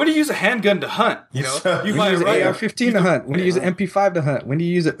 when do you use a handgun to hunt? You know, you use an AR-15 to hunt. When do you use an MP5 to hunt? When do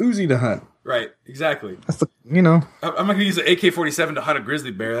you use an Uzi to hunt? Right, exactly. That's the, you know. I'm not going to use an AK-47 to hunt a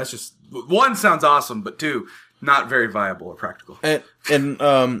grizzly bear. That's just, one, sounds awesome, but two, not very viable or practical. And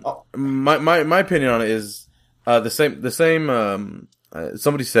my opinion on it is the same.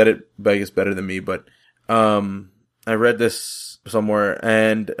 Somebody said it, but I guess better than me. But I read this somewhere,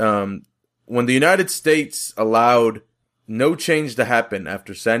 and when the United States allowed no change to happen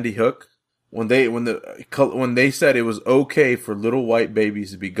after Sandy Hook, when they said it was okay for little white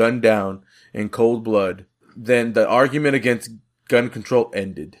babies to be gunned down in cold blood, then the argument against gun control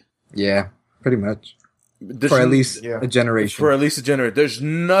ended. Yeah, pretty much. For at least a generation. There's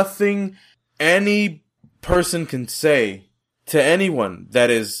nothing any person can say to anyone that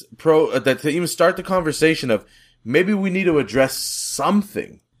is that to even start the conversation of maybe we need to address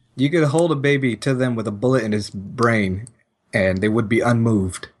something. You could hold a baby to them with a bullet in his brain and they would be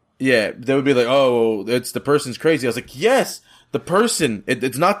unmoved. Yeah, they would be like, oh, it's the person's crazy. I was like, yes, the person,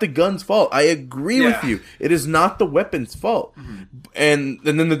 it's not the gun's fault. I agree with you. It is not the weapon's fault. Mm-hmm. And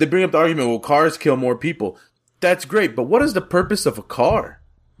then they bring up the argument, well, cars kill more people. That's great, but what is the purpose of a car?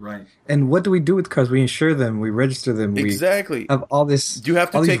 Right. And what do we do with cars? We insure them. We register them. Exactly. We have all this. You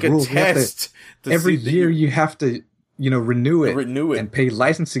have to take a test. Every year you have to, renew it. And pay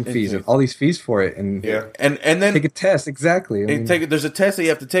licensing fees and all these fees for it. And and then take a test. Exactly. There's a test that you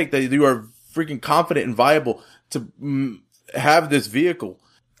have to take that you are freaking confident and viable to have this vehicle.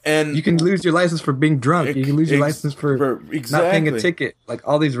 And you can lose your license for being drunk. You can lose your license for not paying a ticket. Like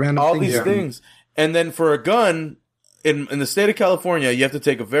all these random things. And then for a gun, in the state of California, you have to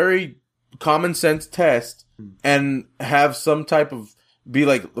take a very common sense test and have some type of, be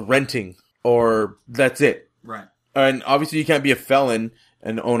like renting, or that's it. Right. And obviously you can't be a felon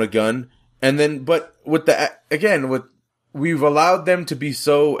and own a gun. And then, but with we've allowed them to be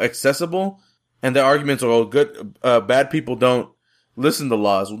so accessible, and the arguments are bad people don't listen to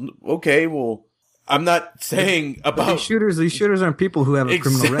laws. Okay, well, I'm not saying about these shooters aren't people who have a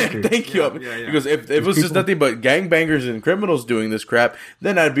criminal record. Thank you. Yeah. Because if it was just nothing but gangbangers and criminals doing this crap,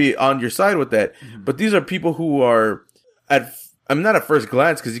 then I'd be on your side with that. Mm-hmm. But these are people who are not at first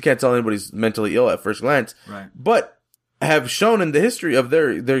glance, because you can't tell anybody's mentally ill at first glance, right? But have shown in the history of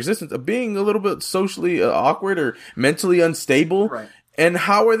their existence of being a little bit socially awkward or mentally unstable. Right. And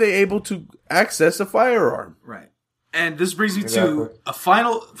how are they able to access a firearm? Right. And this brings me to a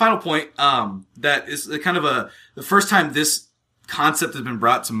final point, that is kind of the first time this concept has been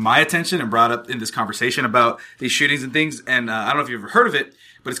brought to my attention and brought up in this conversation about these shootings and things. And I don't know if you've ever heard of it,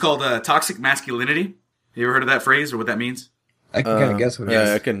 but it's called toxic masculinity. You ever heard of that phrase or what that means? I can kind of guess what it is.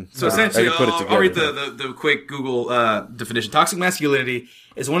 Yeah, I can. So essentially, I can put it together. I'll read the quick Google definition. Toxic masculinity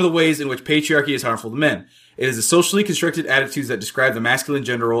is one of the ways in which patriarchy is harmful to men. It is the socially constructed attitudes that describe the masculine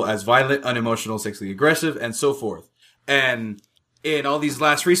gender role as violent, unemotional, sexually aggressive, and so forth. And in all these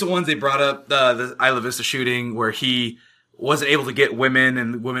last recent ones, they brought up the Isla Vista shooting where he wasn't able to get women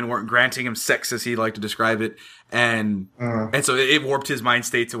and women weren't granting him sex as he'd like to describe it. And so it warped his mind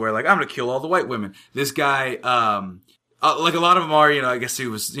state to where, like, I'm going to kill all the white women. This guy, like a lot of them are, I guess he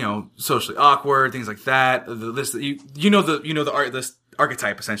was, socially awkward, things like that. The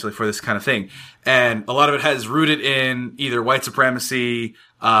archetype essentially for this kind of thing. And a lot of it has rooted in either white supremacy,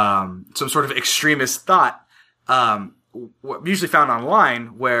 some sort of extremist thought, usually found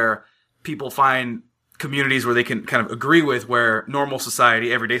online, where people find communities where they can kind of agree with, where normal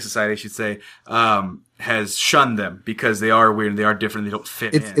society, everyday society, I should say, has shunned them because they are weird and they are different and they don't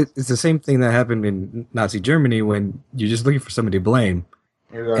fit in. It's the same thing that happened in Nazi Germany when you're just looking for somebody to blame.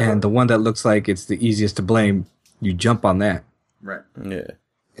 Exactly. And the one that looks like it's the easiest to blame, you jump on that. Right. Yeah.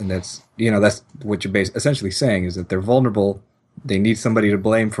 And that's what you're essentially saying, is that they're vulnerable. They need somebody to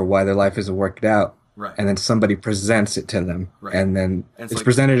blame for why their life isn't worked out. Right. And then somebody presents it to them. Right. And then it's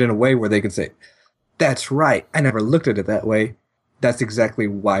presented in a way where they can say, that's right. I never looked at it that way. That's exactly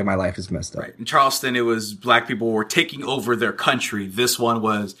why my life is messed up. Right. In Charleston, it was black people were taking over their country. This one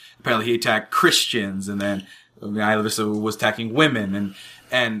was, apparently he attacked Christians, and then Isla Vista was attacking women.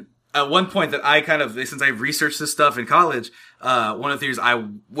 And at one point that I kind of, since I researched this stuff in college, one of the theories I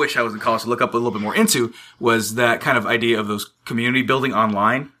wish I was in college to look up a little bit more into was that kind of idea of those community building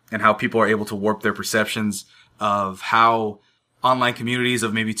online and how people are able to warp their perceptions of how online communities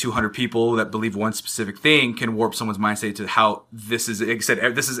of maybe 200 people that believe one specific thing can warp someone's mindset to how this is, like I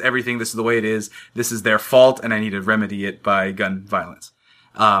said, this is everything, this is the way it is, this is their fault, and I need to remedy it by gun violence.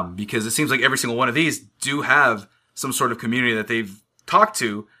 Because it seems like every single one of these do have some sort of community that they've talked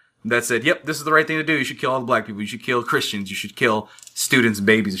to that said, yep, this is the right thing to do. You should kill all the black people. You should kill Christians. You should kill students and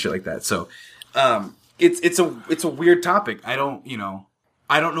babies and shit like that. So, it's a weird topic. I don't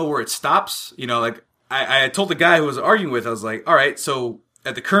know where it stops. I told the guy who I was arguing with, I was like, all right, so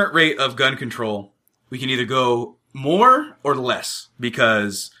at the current rate of gun control, we can either go more or less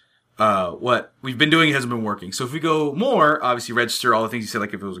because, what we've been doing hasn't been working. So if we go more, obviously register all the things you said,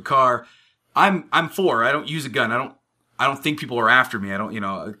 like if it was a car, I'm for. I don't use a gun. I don't think people are after me. I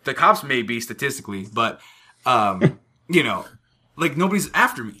don't, the cops may be statistically, but, like nobody's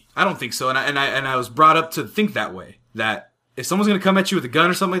after me. I don't think so. And I was brought up to think that way, that if someone's going to come at you with a gun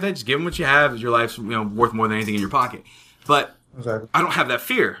or something like that, just give them what you have. Your life's, worth more than anything in your pocket. But exactly. I don't have that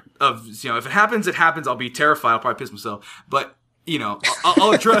fear of, if it happens, it happens. I'll be terrified. I'll probably piss myself. But,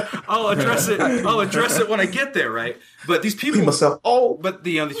 I'll address it when I get there, right? But these people, these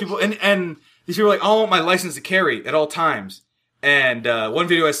people, and these people are like, I want my license to carry at all times. And one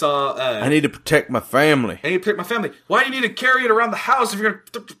video I saw, I need to protect my family. Why do you need to carry it around the house if you're going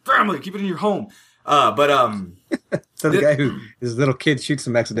to protect your family? Keep it in your home. So the guy who his little kid shoots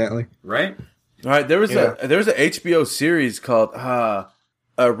him accidentally, right? All right, there was a HBO series called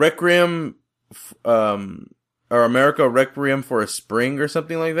Requiem, or America Requiem for a Spring or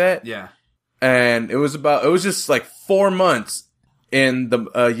something like that. Yeah, and it was just like 4 months in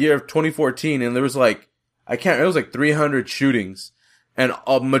the year of 2014, and there was it was like 300 shootings, and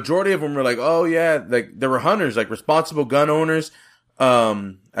a majority of them were like, oh yeah, like there were hunters, like responsible gun owners.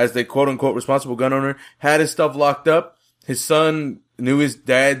 As they quote unquote responsible gun owner, had his stuff locked up. His son knew his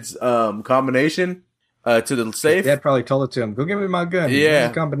dad's combination, to the safe. Dad probably told it to him, "Go give me my gun."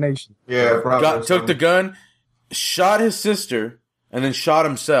 Yeah, combination. Yeah, probably. Took the gun, shot his sister, and then shot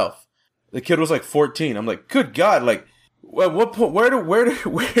himself. The kid was like 14. I'm like, good God, like, at what point? Where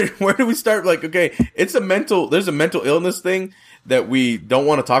do we start? Like, okay, there's a mental illness thing that we don't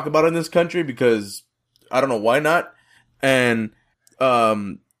want to talk about in this country because I don't know why not. And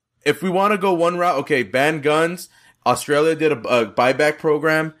if we want to go one route, okay, ban guns. Australia did a buyback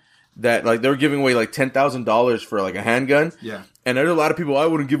program that like they were giving away like $10,000 for like a handgun. Yeah. And there's a lot of people, I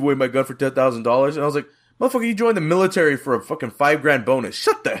wouldn't give away my gun for $10,000. And I was like, motherfucker, you joined the military for a fucking $5,000 bonus.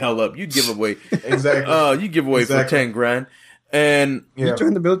 Shut the hell up. You'd give away Exactly. you give away for $10,000. And you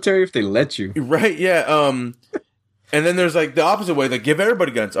join the military if they let you. right, yeah. And then there's like the opposite way, like give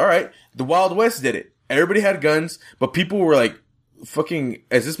everybody guns. All right. The Wild West did it. Everybody had guns, but people were like fucking,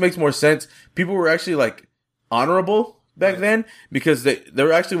 as this makes more sense, people were actually like honorable back then because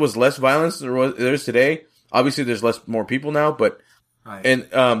there actually was less violence than there is today. Obviously, there's more people now, but and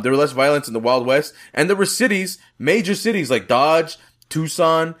there were less violence in the Wild West, and there were major cities like Dodge,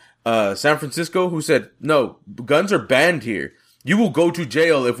 Tucson, San Francisco, who said no, guns are banned here. You will go to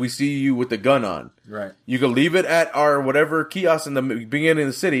jail if we see you with a gun on. Right. You can leave it at our whatever kiosk in the beginning of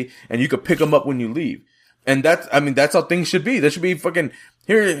the city, and you can pick them up when you leave. And that's how things should be. There should be fucking,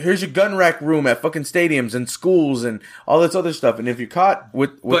 here's your gun rack room at fucking stadiums and schools and all this other stuff. And if you're caught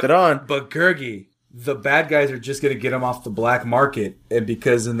with it on. But Gergie, the bad guys are just going to get them off the black market. And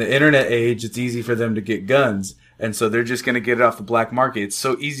because in the internet age, it's easy for them to get guns. And so they're just going to get it off the black market. It's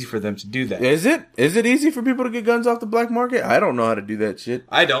so easy for them to do that. Is it? Is it easy for people to get guns off the black market? I don't know how to do that shit.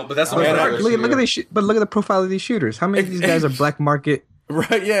 I don't, but that's the look at these. But look at the profile of these shooters. How many of these guys are black market?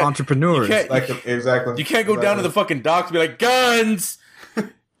 Right, yeah. Entrepreneurs. Exactly. You can't go down to the fucking docks and be like, guns!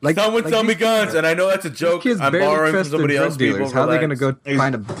 Someone tell me guns. And I know that's a joke. I'm borrowing from somebody else. How are they going to go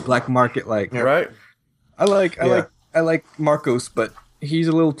find a black market like... Right? I like Marcos, but he's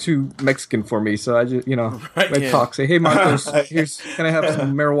a little too Mexican for me. So I just, talk. Say, hey, Marcos, can I have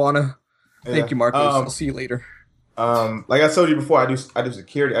some marijuana? Thank you, Marcos. I'll see you later. Like I told you before, I do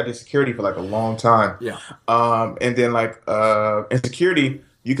security. I did security for like a long time. Yeah. And then like in security,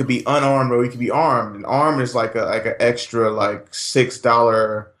 you could be unarmed or you could be armed. And armed is like an extra like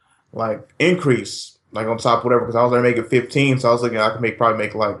 $6 like increase like on top of whatever. Because I was only making 15, so I was looking I could probably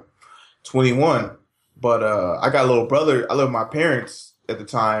make like 21. But I got a little brother. I lived with my parents at the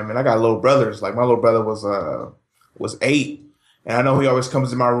time, and I got little brothers. Like my little brother was 8, and I know he always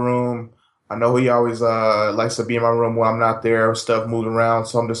comes in my room. I know he always likes to be in my room when I'm not there, stuff moving around.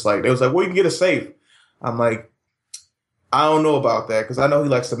 So I'm just like, they was like, well, you can get a safe. I'm like, I don't know about that because I know he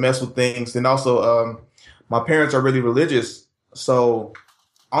likes to mess with things. And also, my parents are really religious. So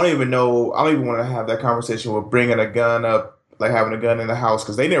I don't even want to have that conversation with bringing a gun up, like having a gun in the house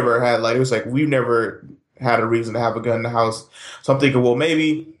because they never had, like, it was like, we've never had a reason to have a gun in the house. So I'm thinking, well,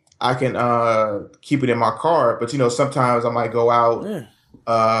 maybe I can keep it in my car. But, sometimes I might go out. Yeah.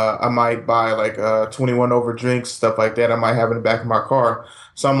 I might buy like 21 over drinks, stuff like that. I might have in the back of my car.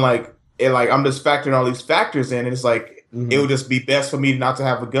 So I'm like, I'm just factoring all these factors in. And it's like, It would just be best for me not to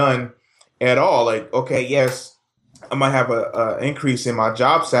have a gun at all. Like, okay, yes, I might have a increase in my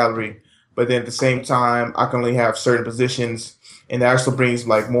job salary, but then at the same time, I can only have certain positions, and that actually brings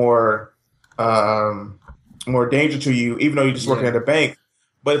like more danger to you, even though you're just working at a bank.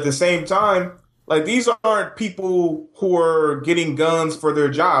 But at the same time, like, these aren't people who are getting guns for their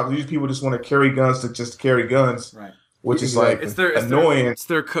jobs. These people just want to carry guns to just carry guns, right? Which is like annoying. It's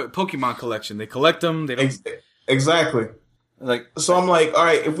their Pokemon collection. They collect them. They don't... Exactly. Like, so I'm like, all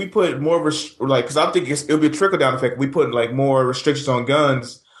right, if we put more because I think it'll be a trickle down effect. If we put like more restrictions on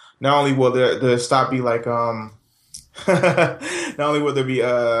guns, not only will the stop be like not only will there be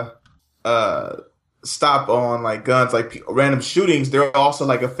stop on like guns, like random shootings, they'll also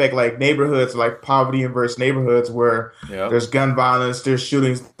like affect like neighborhoods, like poverty inverse neighborhoods where there's gun violence, there's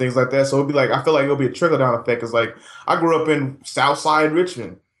shootings, things like that. So it'll be like, I feel like it'll be a trickle down effect. Cause like I grew up in Southside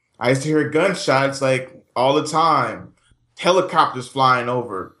Richmond. I used to hear gunshots like all the time, helicopters flying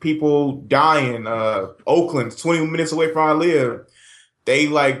over, people dying. Oakland's 20 minutes away from where I live. They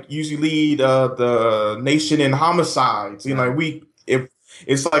like usually lead the nation in homicides.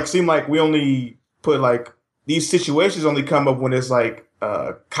 It's like seem like we only put like these situations only come up when it's like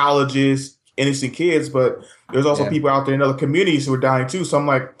colleges, innocent kids, but there's also people out there in other communities who are dying too. So I'm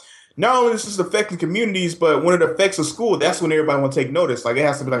like, not only is this affecting communities, but when it affects a school, that's when everybody will take notice. Like it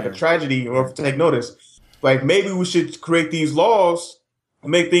has to be like a tragedy in order to take notice. Like maybe we should create these laws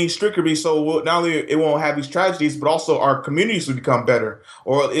and make things stricter, so not only it won't have these tragedies, but also our communities will become better,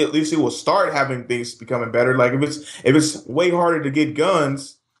 or at least it will start having things becoming better. Like if it's way harder to get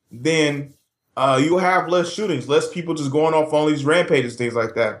guns, then you have less shootings, less people just going off on these rampages, things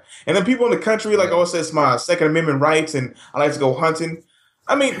like that. And then people in the country, like, oh, it's my Second Amendment rights, and I like to go hunting.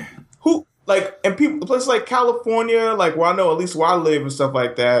 I mean, who, like, and people, places like California, like, where I know, at least where I live and stuff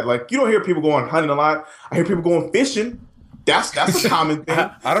like that, like, you don't hear people going hunting a lot. I hear people going fishing. That's a common thing.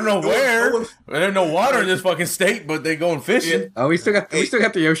 I don't know where. There's no water in this fucking state, but they going fishing. Yeah. Oh, we still got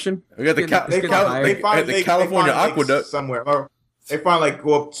the ocean. We got the California aqueduct somewhere. Or they finally like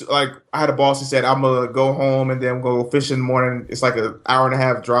go up to, like, I had a boss who said, I'm gonna go home and then go fishing in the morning. It's like an hour and a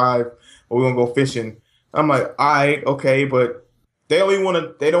half drive, but we're gonna go fishing. I'm like, all right, okay, but they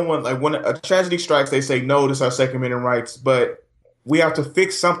don't want, like, when a tragedy strikes, they say, no, this is our Second Amendment rights, but we have to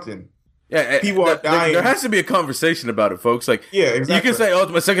fix something. Yeah, people are dying. There has to be a conversation about it, folks. Like, yeah, exactly. You can say, "Oh,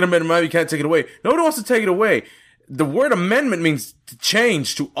 it's my Second Amendment right, you can't take it away." Nobody wants to take it away. The word amendment means to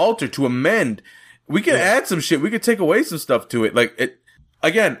change, to alter, to amend. We can add some shit. We could take away some stuff to it. Like, it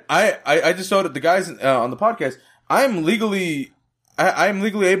again. I just saw that the guys on the podcast. I'm legally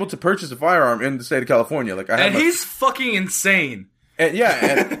able to purchase a firearm in the state of California. Like, he's fucking insane. And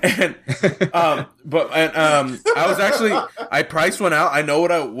I was actually, I priced one out. I know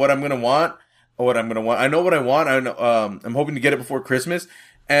what I'm gonna want. I know what I want. I'm hoping to get it before Christmas,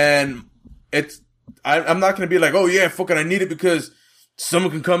 and I'm not gonna be like, oh yeah, fucking, I need it because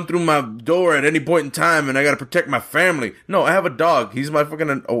someone can come through my door at any point in time, and I gotta protect my family. No, I have a dog. He's my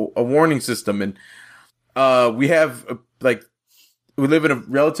fucking a warning system, and we have we live in a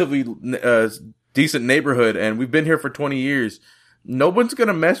relatively decent neighborhood, and we've been here for 20 years. No one's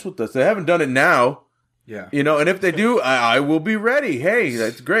gonna mess with us. They haven't done it now. Yeah. And if they do, I will be ready. Hey,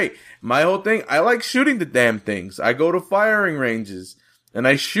 that's great. My whole thing, I like shooting the damn things. I go to firing ranges and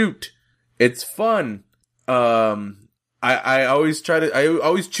I shoot. It's fun. I always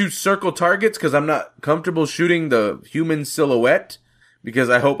choose circle targets because I'm not comfortable shooting the human silhouette, because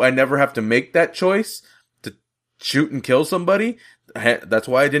I hope I never have to make that choice to shoot and kill somebody. That's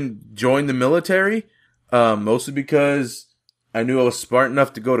why I didn't join the military. Mostly because I knew I was smart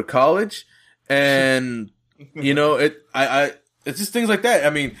enough to go to college, and it's just things like that. I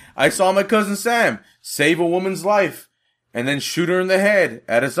mean, I saw my cousin Sam save a woman's life and then shoot her in the head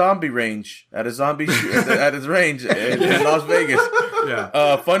at a zombie range, at his range in Las Vegas.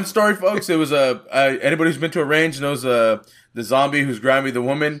 Yeah. Fun story, folks. It was anybody who's been to a range knows the zombie who's grabbing the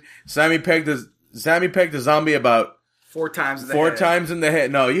woman. Sammy pegged the zombie about 4 times in the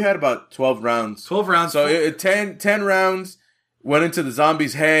head. No, you had about 12 rounds. 12 rounds. So 10 rounds went into the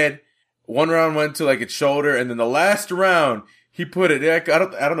zombie's head. 1 round went to like its shoulder, and then the last round he put it. I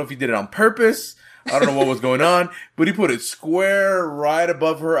don't know if he did it on purpose. I don't know what was going on, but he put it square right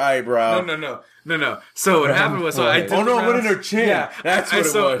above her eyebrow. No. So what happened was, I did it went in her chin. Yeah, that's what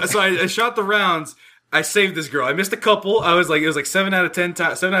it was. So I shot the rounds. I saved this girl. I missed a couple. It was like 7 out of 10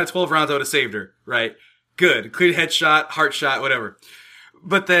 times, 7 out of 12 rounds I would have saved her. Right. Good. Clean headshot, heart shot, whatever.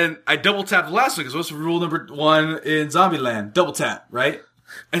 But then I double tapped the last one because what's rule number 1 in Zombieland? Double tap, right?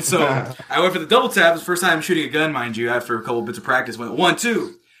 And so I went for the double tap. It was the first time shooting a gun, mind you, after a couple bits of practice. Went 1,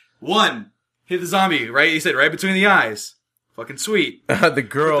 2, 1. Hit the zombie, right? He said right between the eyes. Fucking sweet. The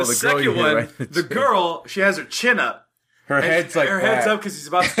girl, second one, right, the girl, she has her chin up. Her head's like head's up because he's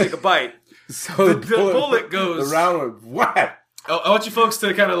about to take a bite. So the bullet goes. The round went whack. I want you folks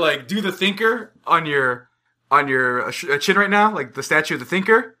to kind of like do the thinker on your chin right now, like the statue of the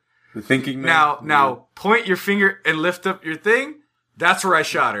thinker. The thinking man. Now point your finger and lift up your thing. That's where I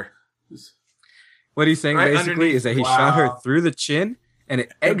shot her. What he's saying basically is that he shot her through the chin and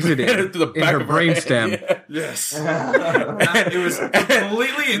it exited in her brainstem. Yeah. Yes. It was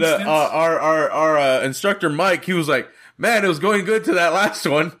completely instant. Our instructor Mike, he was like, man, it was going good to that last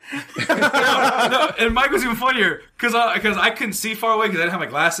one. no, and Mike was even funnier because I couldn't see far away because I didn't have my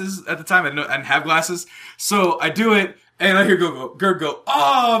glasses at the time. I didn't have glasses, so I do it, and I hear Gerd go,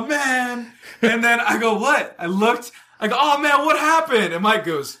 "Oh man!" And then I go, "What?" I looked. I go, "Oh man, what happened?" And Mike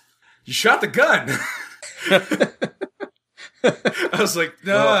goes, "You shot the gun." I was like,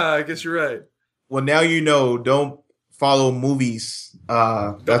 "Nah, I guess you're right." Well, now you know. Don't follow movies.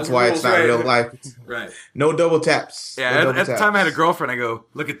 That's why it's not real life. Right. No double taps. Yeah, no at the time I had a girlfriend. I go,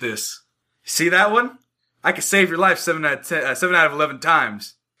 look at this. See that one? I could save your life 7 out of 11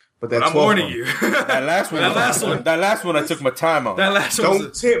 times. But I'm warning you. That last one I took my time on. That last one.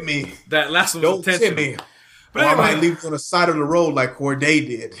 Don't tip me. That last one was intentional. Don't tip me. But anyway, I might leave on the side of the road like Corde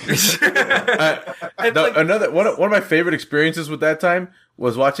did. One of my favorite experiences with that time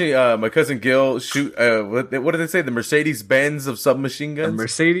was watching my cousin Gil shoot. What did they say? The Mercedes-Benz of submachine guns. The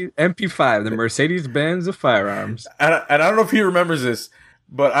Mercedes MP5, the Mercedes-Benz of firearms. And I don't know if he remembers this,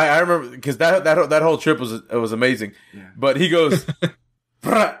 but I remember because that whole trip was amazing. Yeah. But he goes,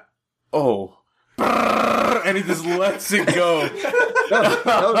 oh, and he just lets it go.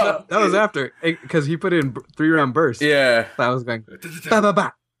 That was after, because he put in 3-round bursts. Yeah. So I was going, ba ba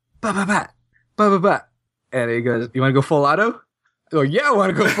ba, ba ba ba, ba ba ba. And he goes, you want to go full auto? I go, yeah, I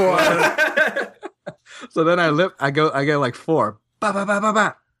want to go full auto. So then I go like 4. Ba ba ba ba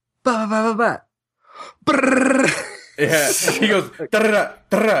ba, ba ba ba ba ba. Brrr. Yeah. He goes, da-da-da,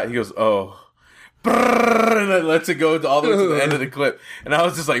 da-da-da. He goes, oh. Brrr, and then lets it go all the way to the end of the clip. And I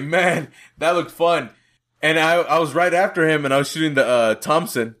was just like, man, that looked fun. And I was right after him, and I was shooting the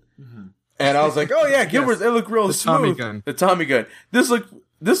Thompson. Mm-hmm. And I was like, oh yeah, Gilbert's, it looked real smooth. Tommy gun. The Tommy gun. This look,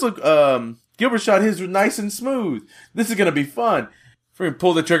 Gilbert shot his nice and smooth. This is gonna be fun. Freaking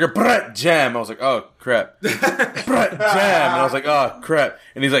pull the trigger, brrrt, jam. I was like, oh crap. Brrrt, jam. And I was like, oh crap.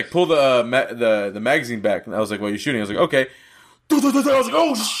 And he's like, pull the magazine back. And I was like, well, you're shooting. I was like, okay. I was like,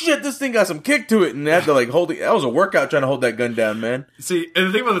 oh shit, this thing got some kick to it. And I had to like hold it. That was a workout trying to hold that gun down, man. See, and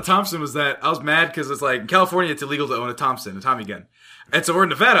the thing about the Thompson was that I was mad because it's like in California, it's illegal to own a Thompson, a Tommy gun. And so we're in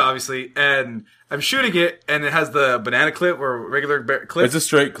Nevada, obviously, and I'm shooting it, and it has the banana clip or regular clip. It's a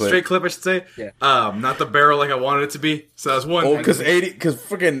straight clip. Straight clip, I should say. Yeah. Not the barrel like I wanted it to be. So that was one. Oh, because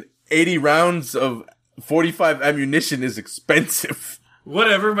freaking 80 rounds of 45 ammunition is expensive.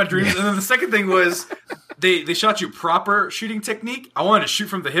 Whatever, my dreams. And then the second thing was they shot you proper shooting technique. I wanted to shoot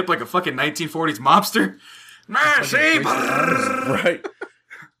from the hip like a fucking 1940s mobster. Nah, see? Right.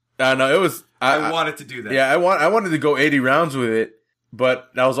 No, it was... I wanted to do that. Yeah, I wanted to go 80 rounds with it, but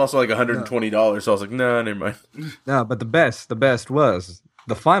that was also like $120. So I was like, no, never mind. No, but the best was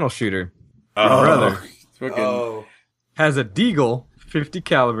the final shooter. Your brother has a Deagle 50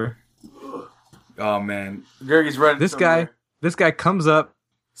 caliber. Oh man, Gergie's running. This guy comes up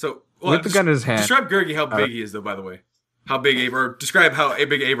with the gun in his hand. Describe Gergie how big he is, though. By the way, describe how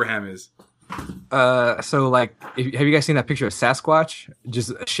big Abraham is. So like, have you guys seen that picture of Sasquatch?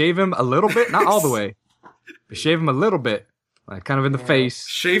 Just shave him a little bit, not all the way, but shave him a little bit, like kind of in the face.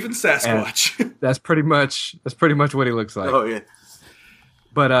 Shaving Sasquatch. That's pretty much what he looks like. Oh yeah.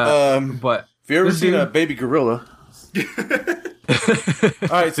 But have you ever seen a baby gorilla? All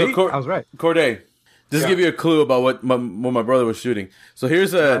right, so I was right. Corde, just to give you a clue about what my brother was shooting. So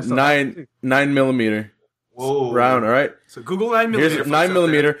here's a 9mm. Whoa. Round, all right? So Google 9mm. Here's a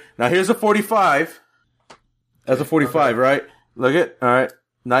 9mm. Now here's a 45. That's a 45, right? Look at, all right.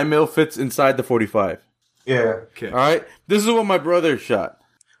 9mm fits inside the 45. Yeah. Okay. All right. This is what my brother shot.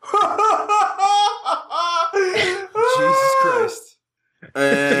 Jesus Christ.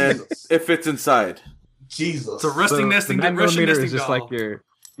 And it fits inside. Jesus. It's a resting nesting. The 9mm is just like your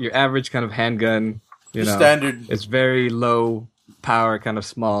average kind of handgun. You know, standard. It's very low power, kind of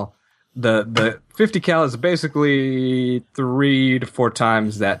small. The 50 cal is basically 3 to 4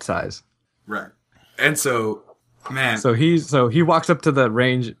 times that size. Right. And so, man. So he walks up to the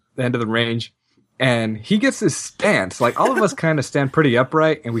end of the range, and he gets this stance. Like all of us kind of stand pretty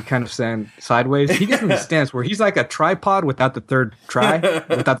upright, and we kind of stand sideways. He gets in the stance where he's like a tripod without the third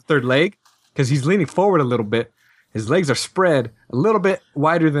leg, because he's leaning forward a little bit. His legs are spread a little bit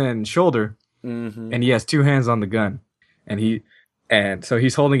wider than shoulder, and he has 2 hands on the gun, and so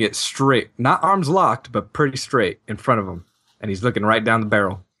he's holding it straight, not arms locked, but pretty straight in front of him. And he's looking right down the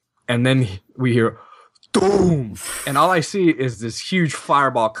barrel. And then we hear, boom! And all I see is this huge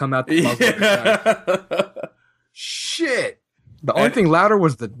fireball come out the muzzle of the gun. Shit! The only thing louder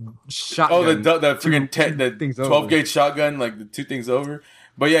was the shotgun. Oh, the freaking the 12-gauge shotgun, like the 2 things over.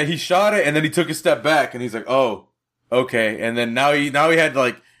 But yeah, he shot it, and then he took a step back, and he's like, oh, okay. And then now he had,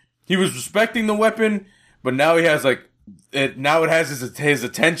 like, he was respecting the weapon, but now he has, like, it has his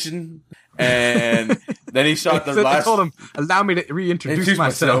attention, and then he shot the last. I told him, "Allow me to reintroduce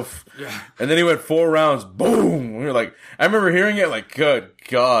myself." Yeah. And then he went 4 rounds. Boom! We were like, I remember hearing it. Like, good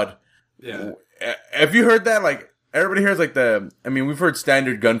God. Yeah. Have you heard that? Like, everybody hears like we've heard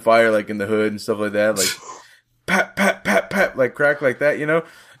standard gunfire, like in the hood and stuff like that, like pat pat pat pat, like crack like that. You know,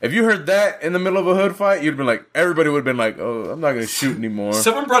 if you heard that in the middle of a hood fight, you'd been like, everybody would have been like, oh, I'm not gonna shoot anymore.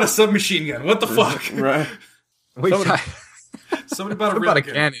 Someone brought a submachine gun. What the fuck? Right. Somebody bought a real gun.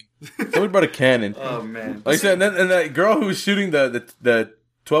 Cannon. Somebody brought a cannon. Oh man! Like I said, and that girl who was shooting the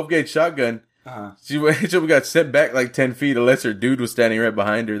 12-gauge shotgun, she got sent back like 10 feet unless her dude was standing right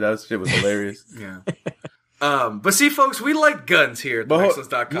behind her. That shit was hilarious. Yeah. But see, folks, we like guns here at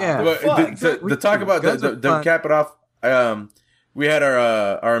TheMexicans.com. Yeah. But to talk about to cap it off, we had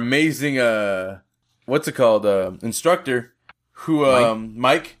our amazing what's it called, instructor. Who,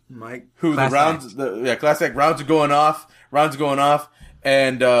 Mike, who class act rounds are going off,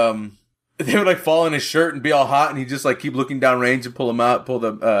 and, they would like fall in his shirt and be all hot, and he'd just like keep looking down range and pull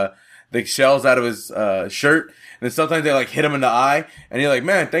the shells out of his, shirt, and then sometimes they like hit him in the eye, and you're like,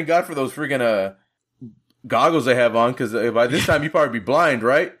 man, thank God for those freaking, goggles they have on, because by this time you'd probably be blind,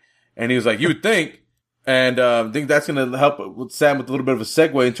 right? And he was like, you would think. And I think that's going to help with Sam with a little bit of a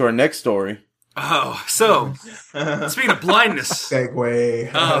segue into our next story. Oh, so speaking of blindness,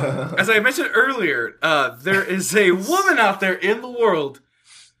 segue. As I mentioned earlier, there is a woman out there in the world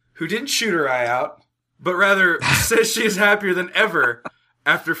who didn't shoot her eye out, but rather says she is happier than ever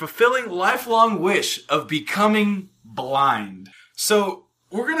after fulfilling lifelong wish of becoming blind. So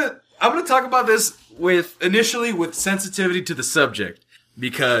I'm gonna talk about this initially with sensitivity to the subject,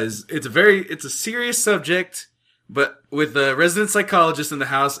 because it's a serious subject. But with a resident psychologist in the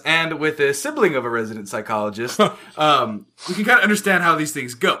house and with a sibling of a resident psychologist, we can kind of understand how these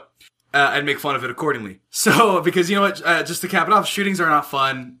things go and make fun of it accordingly. So, because you know what, just to cap it off, shootings are not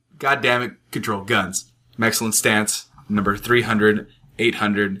fun. God damn it, control guns. Excellent stance, number 300,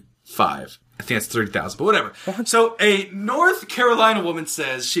 805. I think that's 30,000, but whatever. So, a North Carolina woman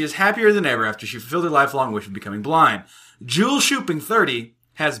says she is happier than ever after she fulfilled her lifelong wish of becoming blind. Jewel Shooping, 30,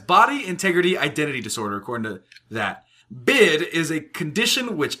 has body integrity identity disorder, according to that. BID is a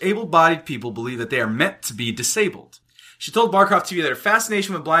condition which able-bodied people believe that they are meant to be disabled. She told Barcroft TV that her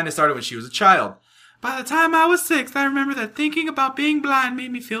fascination with blindness started when she was a child. By the time I was 6, I remember that thinking about being blind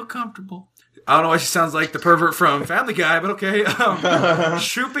made me feel comfortable. I don't know why she sounds like the pervert from Family Guy, but okay.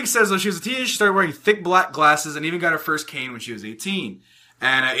 Shooping says when she was a teenager, she started wearing thick black glasses and even got her first cane when she was 18.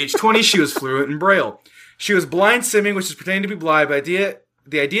 And at age 20, she was fluent in Braille. She was blind simming, which is pretending to be blind, but the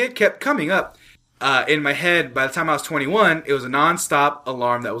idea kept coming up in my head. By the time I was 21, it was a non-stop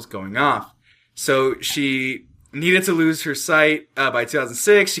alarm that was going off. So she needed to lose her sight by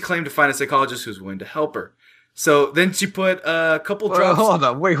 2006. She claimed to find a psychologist who was willing to help her. So then she put a couple drops. Hold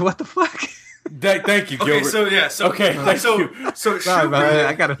on, wait, what the fuck? Thank you, Gilbert. Okay, so sorry, man,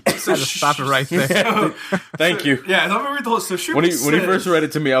 I gotta stop it right there. Thank you. Yeah, I'm gonna read the whole. So when he first read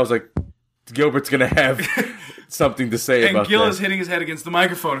it to me, I was like, Gilbert's gonna have something to say about that. And Gil is hitting his head against the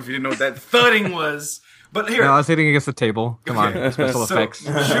microphone, if you didn't know what that thudding was. But here. No, I was hitting against the table. Come on, special effects.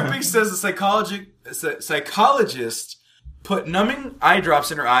 Shooping says the psychologist put numbing eye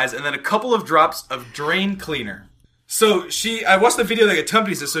drops in her eyes and then a couple of drops of drain cleaner. So I watched the video that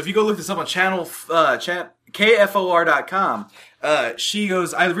accompanies this, so if you go look this up on KFOR.com, she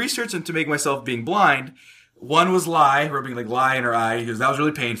goes, I researched them to make myself being blind. One was lye, rubbing like lye in her eye. He goes, that was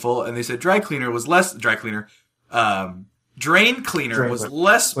really painful. And they said drain cleaner was less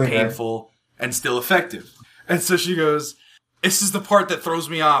painful and still effective. And so she goes, this is the part that throws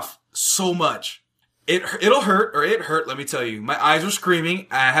me off so much. It hurt, let me tell you. My eyes were screaming.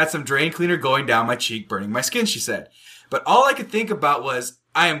 I had some drain cleaner going down my cheek, burning my skin, she said. But all I could think about was,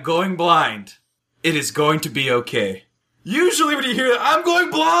 I am going blind. It is going to be okay. Usually when you hear that, I'm going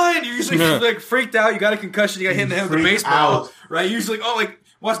blind, you're usually like freaked out, you got a concussion, you got hit in the head with a baseball, right? Usually,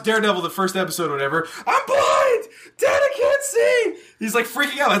 watch Daredevil, the first episode or whatever. I'm blind! Dad, I can't see! He's like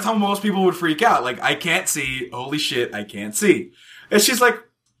freaking out. That's how most people would freak out. Like, I can't see. Holy shit, I can't see. And she's like,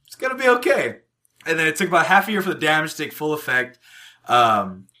 it's gonna be okay. And then it took about half a year for the damage to take full effect.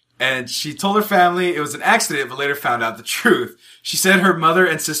 And she told her family it was an accident, but later found out the truth. She said her mother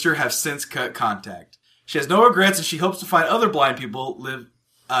and sister have since cut contact. She has no regrets, and she hopes to find other blind people live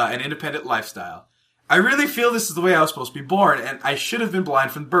an independent lifestyle. I really feel this is the way I was supposed to be born, and I should have been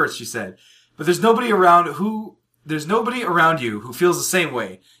blind from birth, she said. But there's nobody around you who feels the same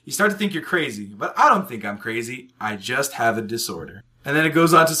way. You start to think you're crazy, but I don't think I'm crazy. I just have a disorder. And then it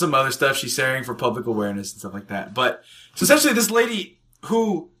goes on to some other stuff she's sharing for public awareness and stuff like that. But so essentially, this lady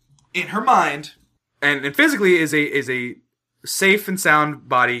who, in her mind, and physically is a safe and sound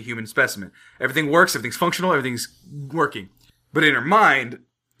body human specimen. Everything works, everything's functional, everything's working. But in her mind,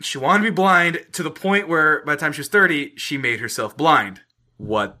 she wanted to be blind to the point where by the time she was 30, she made herself blind.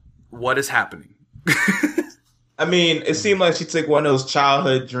 What is happening? I mean, it seemed like she took one of those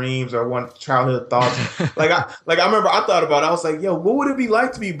childhood dreams or one childhood thoughts. I remember I thought about it. I was like, yo, what would it be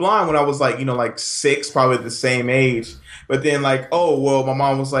like to be blind when I was like 6, probably the same age. But then my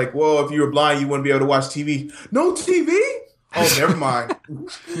mom was like, well, if you were blind, you wouldn't be able to watch TV. No TV? Oh, never mind.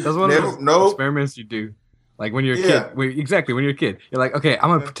 That's one of those experiments you do. Like when you're a kid. Exactly, when you're a kid. You're like, okay, I'm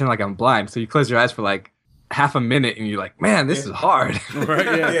going to pretend like I'm blind. So you close your eyes for like half a minute and you're like, man, this is hard. Right?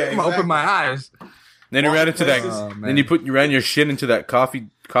 Yeah. I'm going to open my eyes. Then you ran into that. Then you ran your shit into that coffee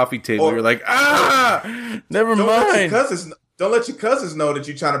table. You're like, never mind. Don't let your cousins know that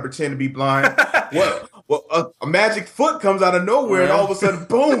you're trying to pretend to be blind. A magic foot comes out of nowhere and all of a sudden,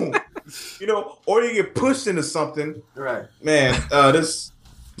 boom. Or you get pushed into something. Right. Man,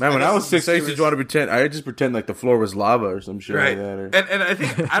 when I was 6, I used to want to pretend. I just pretend like the floor was lava or some shit like that. And I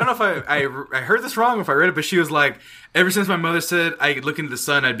think, I don't know if I heard this wrong or if I read it, but she was like, ever since my mother said I could look into the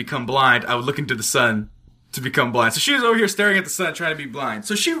sun, I'd become blind, I would look into the sun to become blind. So she was over here staring at the sun trying to be blind.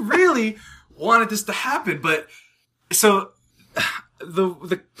 So she really wanted this to happen. But so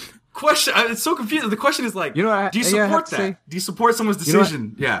the question, it's so confusing. The question is like, do you support that? Do you support someone's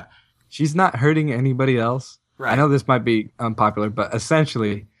decision? Yeah. She's not hurting anybody else. Right. I know this might be unpopular, but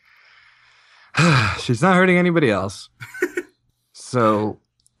essentially, she's not hurting anybody else. So,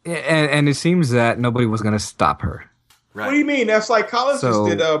 and it seems that nobody was going to stop her. Right. What do you mean? That psychologist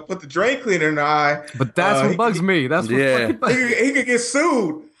did put the drain cleaner in her eye. But that's what bugs me. That's what fucking bugs me. He could get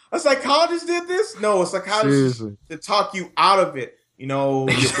sued. A psychologist did this? No, a psychologist to talk you out of it. You know,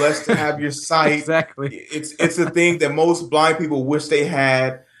 you're blessed to have your sight. Exactly. It's a thing that most blind people wish they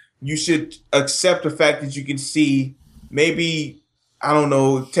had. You should accept the fact that you can see. Maybe, I don't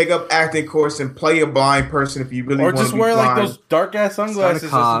know, take up acting course and play a blind person if you really want to be blind. Or just wear like those dark ass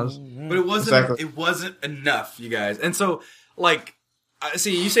sunglasses. But it wasn't. It wasn't enough, you guys. And so, like,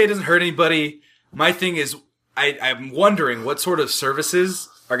 see, you say it doesn't hurt anybody. My thing is, I'm wondering what sort of services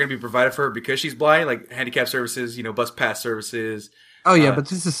are going to be provided for her because she's blind, like handicap services, bus pass services. Oh yeah, but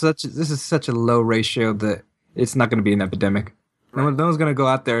this is such a low ratio that it's not going to be an epidemic. Right. No one's going to go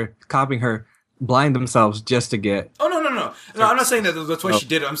out there copying her, blind themselves just to get. Oh no! I'm not saying that's why she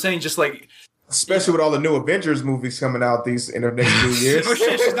did it. I'm saying just like. Especially with all the new Avengers movies coming out in the next few years. Oh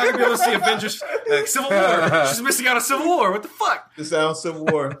shit, she's not gonna be able to see Avengers Civil War. She's missing out on Civil War. What the fuck? Missing out on Civil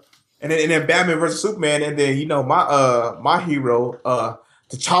War. and then Batman versus Superman, and then my hero,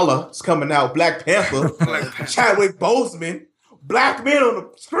 T'Challa is coming out, Black Panther, Chadwick Boseman, black men on the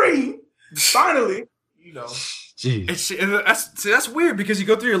screen. Finally, Jeez. That's weird because you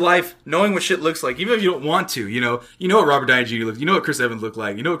go through your life knowing what shit looks like, even if you don't want to. You know what Robert Downey Jr. looks. You know what Chris Evans looked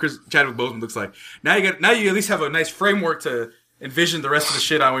like. You know what Chadwick Boseman looks like. Now you at least have a nice framework to envision the rest of the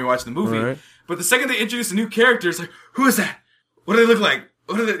shit on when you watch the movie. Right. But the second they introduce a new character, it's like, who is that? What do they look like?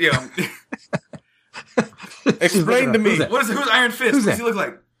 What are they? Explain to me. Who's Iron Fist? What does he look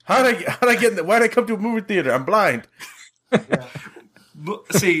like? Why'd I come to a movie theater? I'm blind.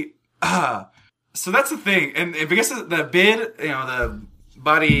 See. So that's the thing, and because the BID, the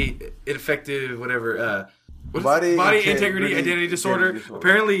body ineffective, whatever, body integrity identity disorder.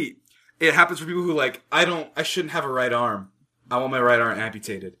 Apparently, it happens for people who I shouldn't have a right arm. I want my right arm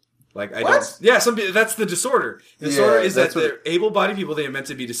amputated. Like I don't. Yeah, that's the disorder. The disorder is that they're able-bodied people. They are meant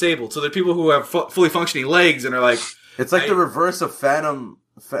to be disabled. So they're people who have fully functioning legs and are like. It's like the reverse of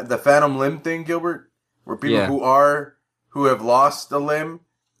the phantom limb thing, Gilbert, where people who have lost a limb.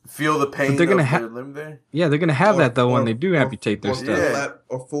 Feel the pain of their limb there? Yeah, they're going to have that, though, when they do amputate their stuff.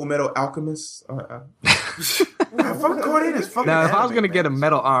 Or Full Metal Alchemist. Now, if I was going to get a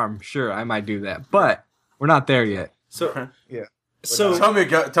metal arm, sure, I might do that. But we're not there yet. So, yeah. So tell me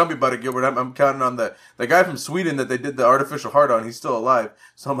about it, Gilbert. I'm counting on the guy from Sweden that they did the artificial heart on. He's still alive.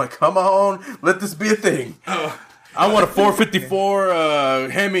 So I'm like, come on, let this be a thing. Oh. I want a 454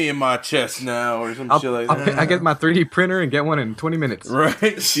 Hemi in my chest now, or some shit like that. I get my 3D printer and get one in 20 minutes.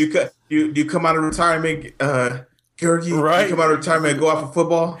 Right? You come out of retirement, Gergie? Right? You come out of retirement and go out for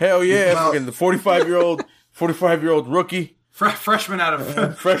football? Hell yeah! Fucking the 45-year-old rookie, freshman out of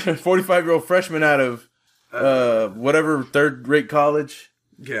 45-year-old freshman out of whatever third-rate college.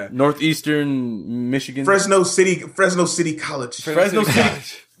 Yeah, Northeastern Michigan, Fresno City College. Fresno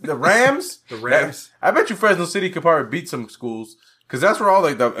City. The Rams? The Rams. I bet you Fresno City could probably beat some schools. Because that's where all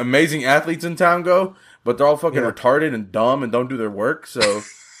the amazing athletes in town go. But they're all fucking retarded and dumb and don't do their work. So,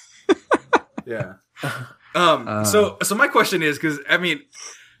 yeah. So my question is, because,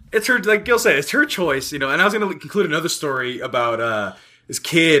 it's her, like Gil said, it's her choice, and I was going to conclude another story about this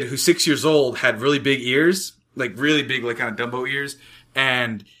kid who's 6 years old had really big ears. Like, really big, like, kind of Dumbo ears.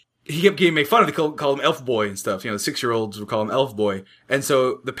 And he kept getting made fun of. They call him Elf Boy and stuff. The 6-year-olds would call him Elf Boy. And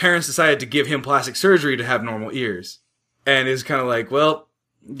so the parents decided to give him plastic surgery to have normal ears. And it's kind of like, well,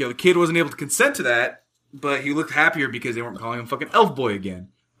 the kid wasn't able to consent to that, but he looked happier because they weren't calling him fucking Elf Boy again.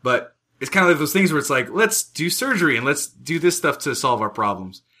 But it's kind of like those things where it's like, let's do surgery and let's do this stuff to solve our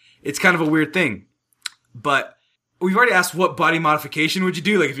problems. It's kind of a weird thing. But we've already asked what body modification would you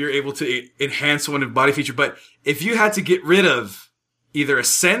do, like if you're able to enhance someone's body feature. But if you had to get rid of either a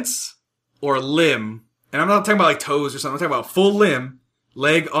sense or a limb, and I'm not talking about like toes or something, I'm talking about full limb,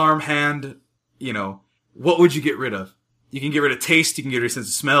 leg, arm, hand, what would you get rid of? You can get rid of taste, you can get rid of sense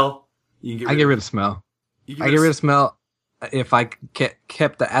of smell. I get rid of smell. I get rid of smell if I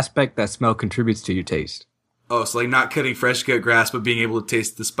kept the aspect that smell contributes to your taste. Oh, so like not cutting fresh cut grass, but being able to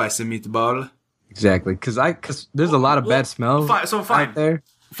taste the spice of meatball? Exactly, because there's a lot of bad smells out there.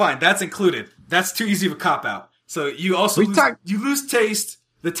 Fine, that's included. That's too easy of a cop-out. So you also you lose taste,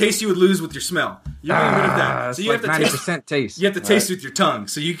 The taste you would lose with your smell. You're getting rid of that. So you have to 90% taste. You have to taste with your tongue.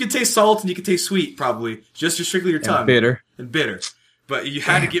 So you can taste salt and you can taste sweet, probably. Just strictly your tongue. And bitter. But you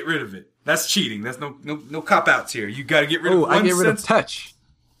had to get rid of it. That's cheating. That's no cop outs here. You got to get rid of one I get rid of touch.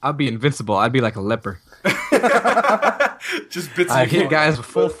 I'll be invincible. I'd be like a leper. Just bits. I hit guys with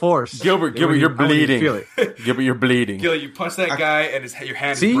full force. Gilbert, you're bleeding. Feel it. Gilbert, you're bleeding. Gil, you punch that guy and your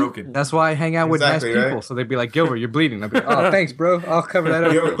hand is broken. That's why I hang out with nice people. Right? So they'd be like, Gilbert, you're bleeding. I'd be like, oh, thanks, bro. I'll cover that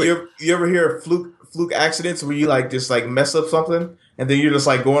up. You ever hear of fluke accidents where you like just like mess up something and then you're just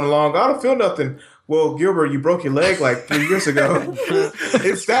like going along, I don't feel nothing. Well, Gilbert, you broke your leg like 3 years ago.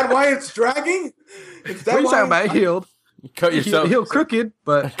 Is that why it's dragging? Is that what are you talking about? Healed. You cut yourself. Healed crooked,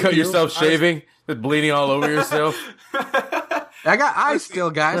 but cut yourself shaving. Bleeding all over yourself. I got eyes still,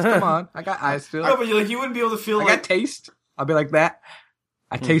 guys. Come on, I got eyes still. No, but you wouldn't be able to feel. I got taste. I'll be like that.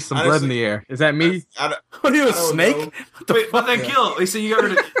 I taste some blood in the air. Is that me? What are you, a snake? Wait, but then Gil, so you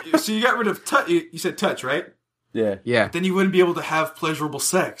got rid of touch. You said touch, right? Yeah. Then you wouldn't be able to have pleasurable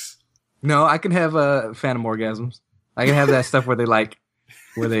sex. No, I can have phantom orgasms. I can have that stuff where they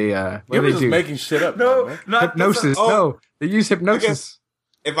You're just making shit up. No, not hypnosis. No, they use hypnosis.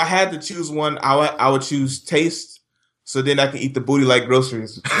 If I had to choose one, I would choose taste. So then I can eat the booty like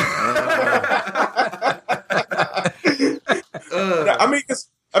groceries. Because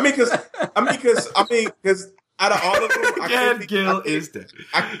out of all of them, I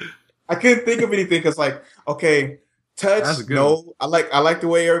couldn't think of anything. Because like, okay, touch. No, I like the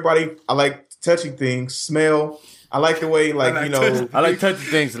way I like touching things. Smell. I like the way, like, I like touching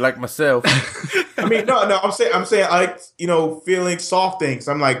things like myself. I mean, no, I'm saying I like, feeling soft things.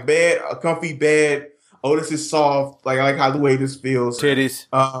 I'm like bed, a comfy bed. Oh, this is soft. Like, I like how the way this feels. Titties.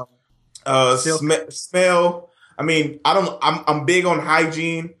 Smell. I mean, I'm big on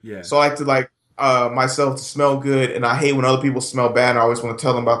hygiene. Yeah. So I like to myself to smell good. And I hate when other people smell bad and I always want to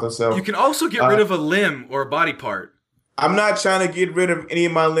tell them about themselves. You can also get rid of a limb or a body part. I'm not trying to get rid of any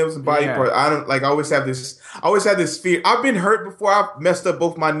of my limbs and body parts. I don't I always have this fear. I've been hurt before. I've messed up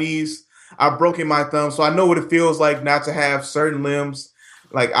both my knees. I've broken my thumb, so I know what it feels like not to have certain limbs.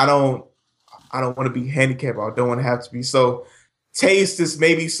 Like I don't want to be handicapped. I don't want to have to be. So taste is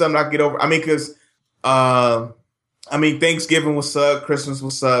maybe something I get over. I mean, because Thanksgiving will suck, Christmas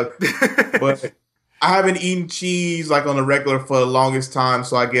will suck, but I haven't eaten cheese like on the regular for the longest time.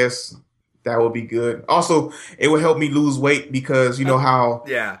 So I guess that would be good. Also, it would help me lose weight because you know how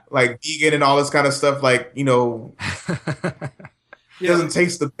like vegan and all this kind of stuff, like, doesn't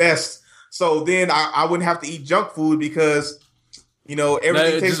taste the best. So then I wouldn't have to eat junk food because,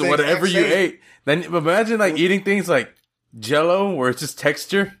 everything tastes just whatever you ate. Then imagine like eating things like Jell-O where it's just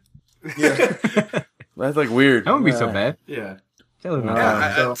texture. Yeah. That's like weird. That wouldn't be so bad. Yeah.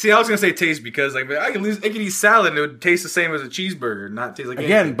 See, I was gonna say taste because like I can eat salad and it would taste the same as a cheeseburger, not taste like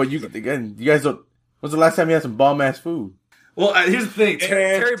anything. But you guys don't. When's the last time you had some bomb ass food? Well, here's the thing.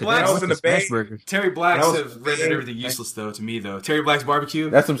 Terry Black's in the bay. Terry Black's have rendered everything useless though to me though. Terry Black's barbecue.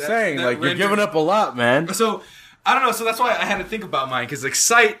 That's what I'm saying. Like you're giving up a lot, man. So I don't know. So that's why I had to think about mine because like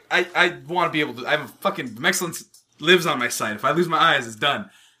sight, I want to be able to. I have a fucking excellence lives on my sight. If I lose my eyes, it's done.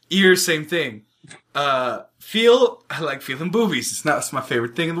 Ears, same thing. Feel, I like feeling boobies. It's my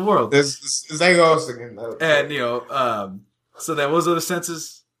favorite thing in the world. This ain't what I was thinking. And so that was other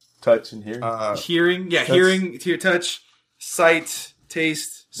senses. Touch and hearing. Hearing, touch. Hearing, touch, sight,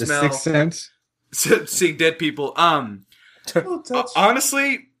 taste, smell. The sixth sense. Seeing dead people.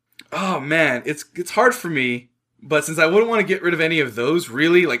 Honestly, oh man, it's hard for me. But since I wouldn't want to get rid of any of those,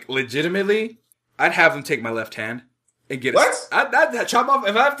 really, like legitimately, I'd have them take my left hand. And get what? I'd chop off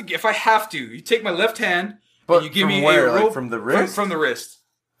if I have to. You take my left hand, but and you give me where? a rope like from the wrist. From the wrist.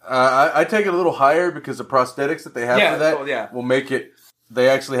 I take it a little higher because the prosthetics that they have for that will make it. They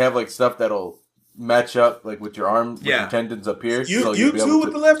actually have like stuff that'll match up like with your arm, with your tendons up here. You too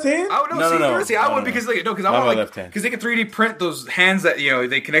with the left hand? I would because I want like because they can 3D print those hands that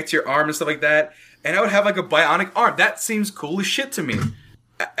they connect to your arm and stuff like that, and I would have like a bionic arm. That seems cool as shit to me.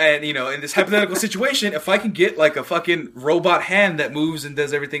 And, in this hypothetical situation, if I can get, like, a fucking robot hand that moves and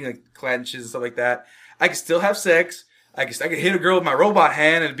does everything, like, clenches and stuff like that, I can still have sex. I could hit a girl with my robot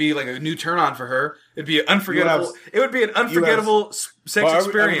hand and it'd be, like, a new turn-on for her. It'd be unforgettable. It would be an unforgettable sex experience.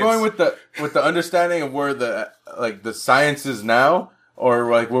 Are we going with the understanding of where the science is now,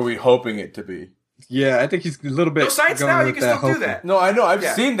 or, like, were we hoping it to be? Yeah, I think he's a little bit. No, science now, you can still do that. No, I know. I've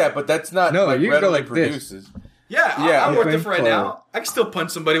seen that, but that's not, no, you can go like produces. This. Yeah, I'm worth it for right now. I can still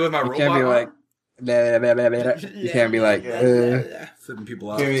punch somebody with my robot. You can't be like, blah, blah, blah, blah. You can't be like, flipping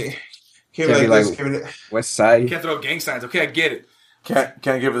people out. Can't be like West Side. You can't throw gang signs. Okay, I get it. Can't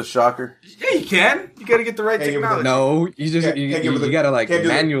give her the shocker. Yeah, you can. You got to get the right technology. No, you got to like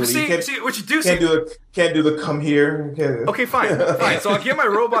manually. See what you do. Can't do the come here. Okay, fine. So I'll get my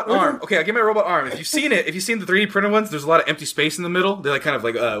robot arm. Okay, I'll get my robot arm. If you've seen the 3D printed ones, there's a lot of empty space in the middle. They're like kind of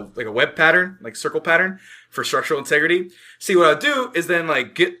like a web pattern, like circle pattern for structural integrity. See, what I'll do is then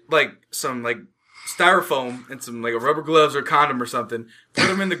like get like some like styrofoam and some like a rubber gloves or a condom or something, put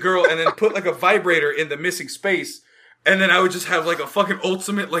them in the girl, and then put like a vibrator in the missing space. And then I would just have like a fucking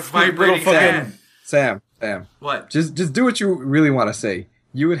ultimate like vibrating fan. Sam. What? Just do what you really want to say.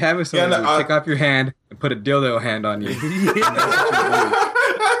 You would have someone take off your hand and put a dildo hand on you. You'd be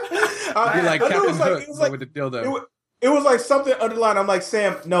like Captain Hook with the dildo. It was like something underlined. I'm like,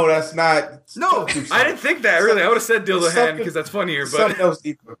 Sam, no, that's not. No, I didn't think that really. I would have said dildo hand because that's funnier. But something else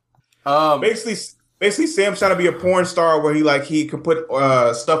deeper. Basically, Sam's trying to be a porn star where he could put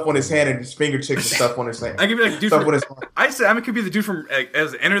stuff on his hand and his fingertips and stuff on his hand. I could be like dude. I could be the dude from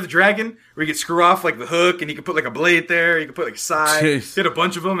as Enter the Dragon, where you could screw off like the hook and you could put like a blade there. You could put like a side. Hit a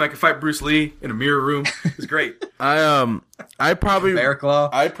bunch of them. And I could fight Bruce Lee in a mirror room. It's great. I probably bear claw.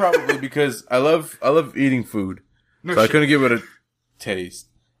 I probably because I love eating food, so I couldn't give it a taste.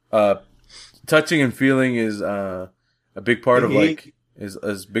 Touching and feeling is a big part of like is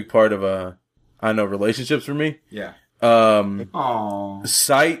a big part of I know relationships for me. Yeah.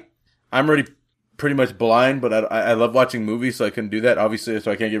 Sight. I'm already pretty much blind, but I love watching movies, so I couldn't do that. Obviously,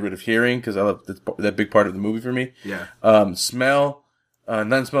 so I can't get rid of hearing because I love that big part of the movie for me. Yeah. Smell.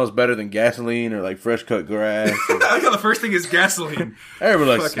 Nothing smells better than gasoline or like fresh cut grass. I like how the first thing is gasoline.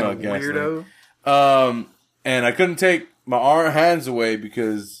 Everybody likes to smell gasoline. Weirdo. And I couldn't take my hands away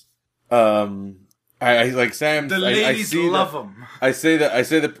because I like Sam. The ladies love them. I see the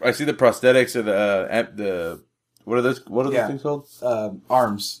prosthetics or the what are those? What are those things called?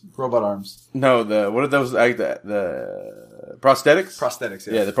 Arms, robot arms. No, what are those? Like the prosthetics. Prosthetics.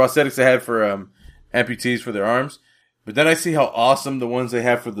 Yes. Yeah, the prosthetics they have for amputees for their arms. But then I see how awesome the ones they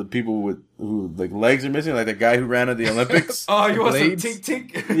have for the people who like legs are missing, like the guy who ran at the Olympics. Oh, you want some tink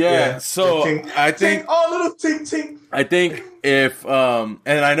tink? Yeah. So I think little tink tink. I think if and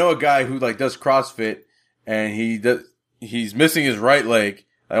I know a guy who like does CrossFit and he's missing his right leg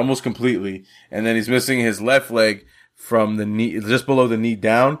almost completely, and then he's missing his left leg from the knee, just below the knee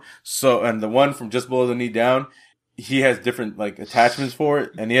down. So, and the one from just below the knee down, he has different like attachments for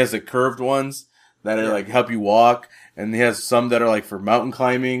it, and he has the curved ones that are like help you walk, and he has some that are like for mountain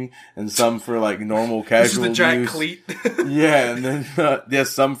climbing, and some for like normal casual use. This is the giant cleat. Yeah, and then he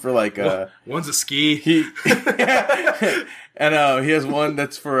has some for like one's a ski. And he has one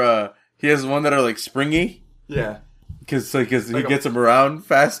that's for he has one that are like springy. Yeah, because he gets them around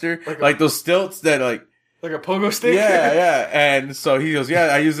faster, like those stilts that like a pogo stick. Yeah, and so he goes, yeah,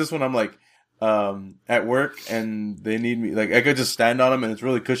 I use this one. I'm like, at work, and they need me. Like, I could just stand on them, and it's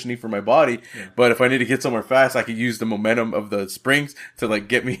really cushiony for my body. Yeah. But if I need to get somewhere fast, I could use the momentum of the springs to like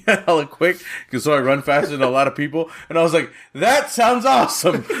get me hella quick. Because so I run faster than a lot of people. And I was like, that sounds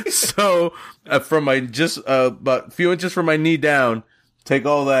awesome. So from my about a few inches from my knee down, take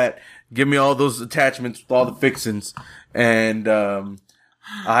all that, give me all those attachments with all the fixings, and I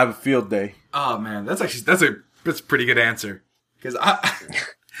have a field day. Oh man, that's a pretty good answer. Because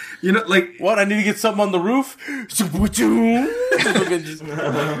you know, like what? I need to get something on the roof. Because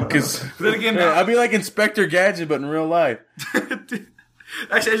then again, I'd be like Inspector Gadget, but in real life. Actually,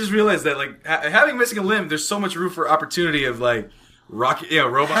 I just realized that like having missing a limb, there's so much room for opportunity of like robot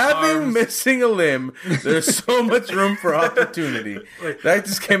arms. Missing a limb, there's so much room for opportunity. Like, that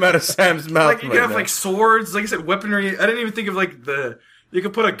just came out of Sam's mouth. Like you could have like swords, like I said, weaponry. I didn't even think of like you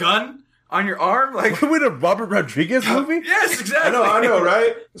could put a gun on your arm, like with a Robert Rodriguez movie. Yes, exactly. I know,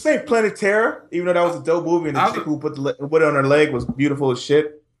 right? This ain't Planet Terror, even though that was a dope movie, and the chick who put it on her leg was beautiful as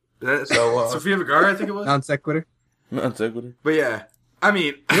shit. Sofia Vergara, I think it was. Non sequitur. But yeah, I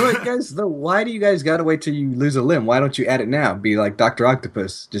mean, you know what, guys? Though, why do you guys gotta wait till you lose a limb? Why don't you add it now? Be like Dr.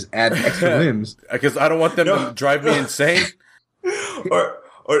 Octopus, just add extra limbs. Because I don't want them to drive me insane.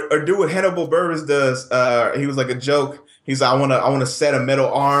 Or do what Hannibal Buress does. He was like a joke. He's like, I want to set of metal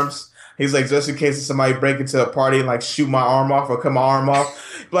arms. He's like, just in case somebody break into a party and like shoot my arm off or cut my arm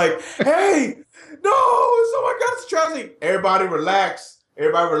off. Like, hey, no, someone got this tragedy. Everybody relax.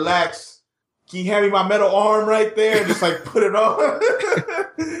 Can you hand me my metal arm right there and just like put it on?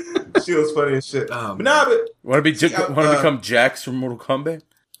 She was funny as shit. Want to become Jax from Mortal Kombat?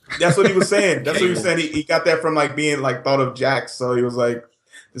 That's what he was saying. He got that from like being like thought of Jax. So he was like,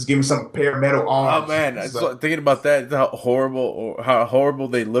 just give me some pair of metal arms. Oh man, thinking about that, how horrible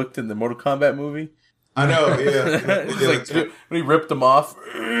they looked in the Mortal Kombat movie. I know, yeah. Like when he ripped them off,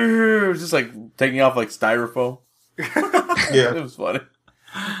 it was just like taking off like styrofoam. Yeah, it was funny.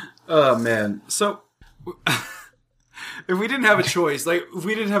 Oh man. So if we didn't have a choice,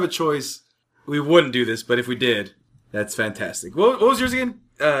 we wouldn't do this. But if we did, that's fantastic. What was yours again?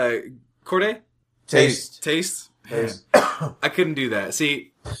 Corde? Taste. I couldn't do that.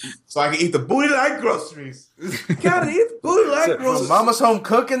 See, so I can eat the booty like groceries. Gotta eat the booty like groceries. Mama's home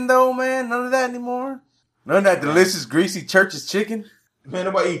cooking though, man. None of that anymore. None of that delicious, greasy Church's chicken. Man,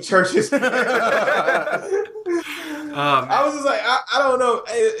 nobody eat churches. I was just like, I don't know.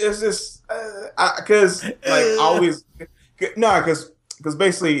 It's just because always because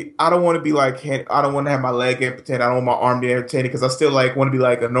basically I don't want to be like, I don't want to have my leg amputated. I don't want my arm to be amputated because I still like want to be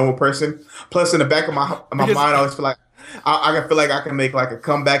like a normal person. Plus, in the back of my mind, I always feel like I can feel like I can make like a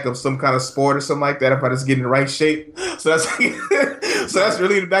comeback of some kind of sport or something like that if I just get in the right shape. So that's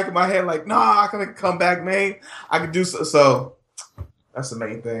really in the back of my head. Like, I can make a comeback, man. I can do so. That's the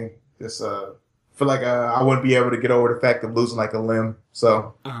main thing. Just feel like I wouldn't be able to get over the fact of losing like a limb.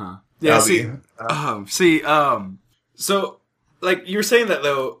 So yeah. So like you were saying that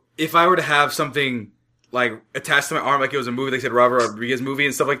though, if I were to have something like attached to my arm, like it was a movie, like said Robert Rodriguez movie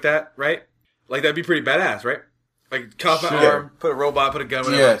and stuff like that, right? Like that'd be pretty badass, right? Like cut off my arm, put a robot, put a gun,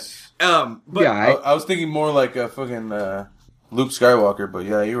 whatever. Yes. But yeah, I was thinking more like a fucking Luke Skywalker, but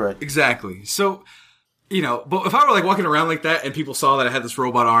yeah, you're right. Exactly. So, but if I were like walking around like that and people saw that I had this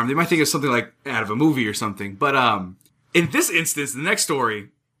robot arm, they might think it was something like out of a movie or something. But in this instance, the next story,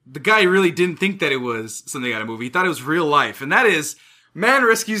 the guy really didn't think that it was something out of a movie. He thought it was real life. And that is, man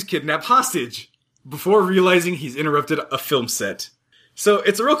rescues kidnapped hostage before realizing he's interrupted a film set. So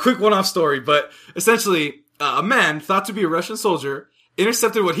it's a real quick one-off story, but essentially, a man thought to be a Russian soldier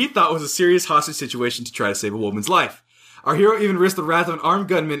intercepted what he thought was a serious hostage situation to try to save a woman's life. Our hero even risked the wrath of an armed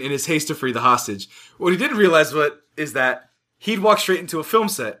gunman in his haste to free the hostage. What he didn't realize is that he'd walked straight into a film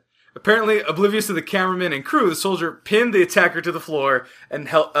set. Apparently, oblivious to the cameraman and crew, the soldier pinned the attacker to the floor and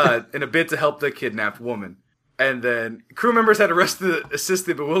in a bid to help the kidnapped woman. And then crew members had to assist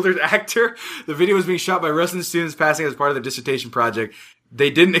the bewildered actor. The video was being shot by Russian students passing as part of their dissertation project.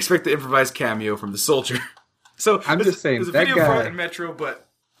 They didn't expect the improvised cameo from the soldier. So I'm just saying, there's a that video for it guy in Metro, but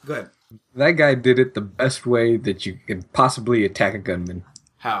go ahead. That guy did it the best way that you could possibly attack a gunman.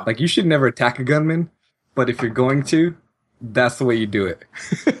 How? Like, you should never attack a gunman, but if you're going to, that's the way you do it.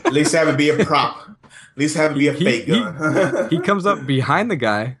 At least have it be a prop. At least have it be a fake gun. He comes up behind the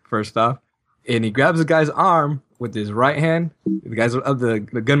guy, first off, and he grabs the guy's arm with his right hand.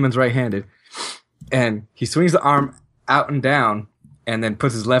 The gunman's right-handed. And he swings the arm out and down, and then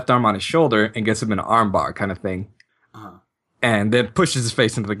puts his left arm on his shoulder and gets him in an arm bar kind of thing. And then pushes his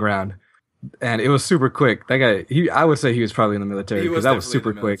face into the ground. And it was super quick. That guy, I would say he was probably in the military because that was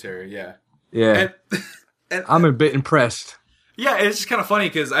super quick. Yeah. Yeah. And I'm a bit impressed. Yeah, it's just kind of funny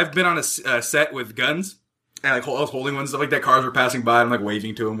because I've been on a set with guns. And like I was holding one and stuff like that. Cars were passing by and I'm like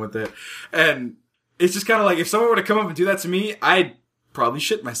waving to them with it. And it's just kind of like if someone were to come up and do that to me, I'd probably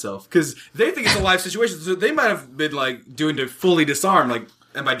shit myself because they think it's a live situation. So they might have been like doing to fully disarm, like,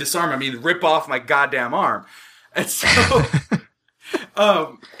 and by disarm I mean rip off my goddamn arm. And so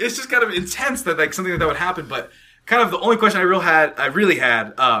it's just kind of intense that like something like that would happen. But kind of the only question I really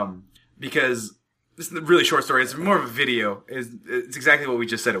had, because this is a really short story. It's more of a video. It's exactly what we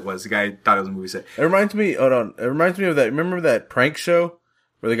just said it was. The guy thought it was a movie set. It reminds me. Hold on. It reminds me of that. Remember that prank show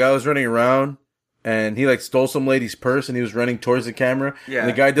where the guy was running around and he like stole some lady's purse and he was running towards the camera. Yeah. And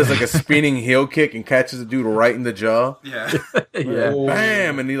the guy does like a spinning heel kick and catches the dude right in the jaw. Yeah. Yeah.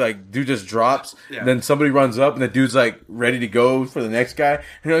 Bam! And he like dude just drops. Yeah. And then somebody runs up and the dude's like ready to go for the next guy. And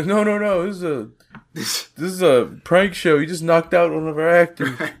you're like, no, this is a prank show. You just knocked out one of our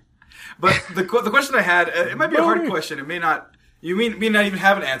actors. Right. But the question I had, it might be a hard question. It may not. You may not even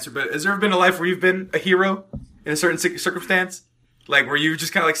have an answer. But has there ever been a life where you've been a hero in a certain circumstance, like where you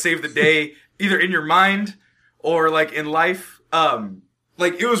just kind of like saved the day, either in your mind or like in life?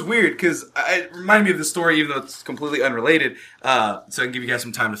 Like it was weird because it reminded me of the story, even though it's completely unrelated. So I can give you guys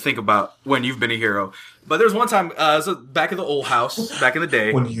some time to think about when you've been a hero. But there was one time, it was back in the old house, back in the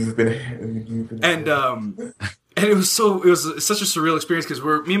day, when you've been, and it was such a surreal experience because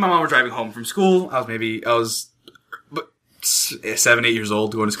me and my mom were driving home from school. I was 7, 8 years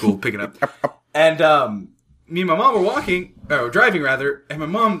old, going to school, picking up. And me and my mom were driving rather, and my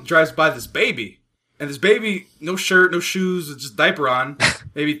mom drives by this baby. And this baby, no shirt, no shoes, just diaper on,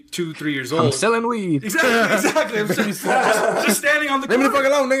 maybe 2, 3 years old. I'm selling weed. Exactly. I'm just standing on the corner. Leave me the fuck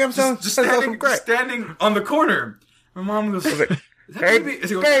alone, nigga. I'm selling standing on the corner. My mom goes, baby.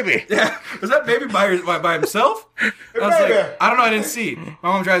 Yeah. Was that baby by himself? I was like, I don't know. I didn't see. My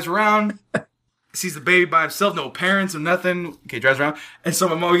mom drives around, sees the baby by himself, no parents or nothing. Okay, drives around. And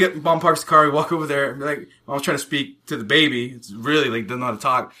so mom parks the car, we walk over there, and be like, Mom's trying to speak to the baby. It's really like, doesn't know how to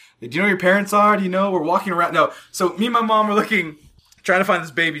talk. Like, do you know who your parents are? Do you know? We're walking around. No. So me and my mom are looking, trying to find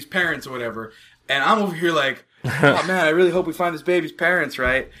this baby's parents or whatever. And I'm over here like, oh man, I really hope we find this baby's parents,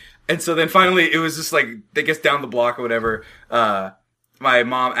 right? And so then finally, it was just like, I guess down the block or whatever, my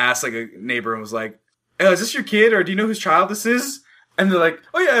mom asked like a neighbor and was like, is this your kid, or do you know whose child this is? And they're like,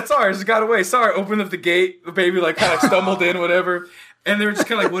 oh yeah, it's ours. It got away. Sorry. Opened up the gate. The baby like kind of stumbled in, whatever. And they were just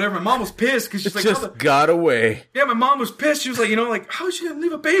kind of like, whatever. My mom was pissed because she's like, just got away. Yeah, my mom was pissed. She was like, like, how is she gonna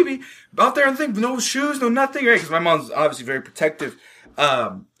leave a baby out there and think no shoes, no nothing, right? Because my mom's obviously very protective.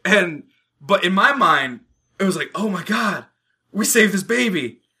 But in my mind, it was like, oh my god, we saved this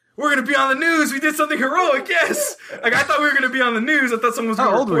baby. We're going to be on the news. We did something heroic. Yes. Like, I thought we were going to be on the news. I thought someone was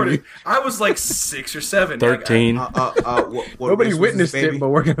going to report it. I was like 6 or 7. 13. Nobody witnessed it, but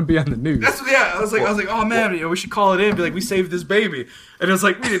we're going to be on the news. I was like, oh man, we should call it in and be like, we saved this baby. And it was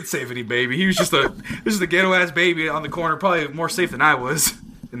like, we didn't save any baby. He was just a ghetto ass baby on the corner, probably more safe than I was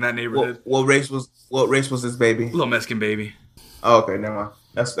in that neighborhood. What race was this baby? Little Mexican baby. Oh, okay, never mind.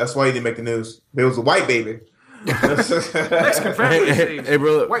 That's why he didn't make the news. It was a white baby. Mexican family saves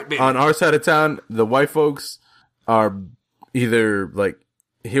white baby. On our side of town, the white folks are either like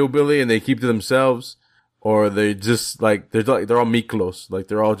hillbilly and they keep to themselves, or they just like they're all miklos, like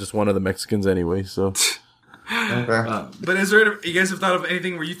they're all just one of the Mexicans anyway. So, okay. But is there? You guys have thought of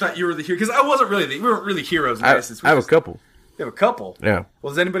anything where you thought you were the hero? Because I wasn't really. We weren't really heroes. I have a couple. You have a couple. Yeah.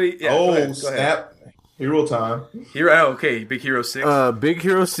 Well, does anybody? Yeah, oh, go ahead. snap! Hero time. Hero. Oh, okay, Big Hero 6. Big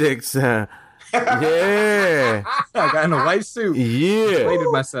Hero 6. Yeah. I got in a white suit. Yeah.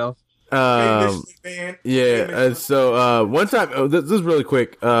 Plated myself. Yeah. So one time, this is really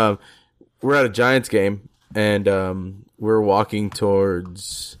quick. We're at a Giants game, and we're walking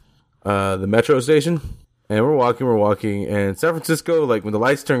towards the metro station. And we're walking, and San Francisco, like when the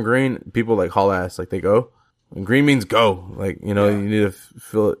lights turn green, people like haul ass, like they go. And green means go, like you need to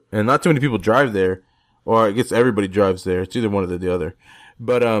feel it. And not too many people drive there, or I guess everybody drives there. It's either one or the other.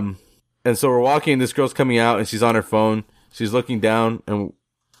 But and so we're walking. This girl's coming out, and she's on her phone. She's looking down, and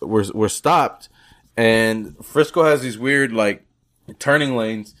we're stopped. And Frisco has these weird like turning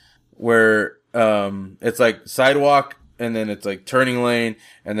lanes where it's like sidewalk, and then it's like turning lane,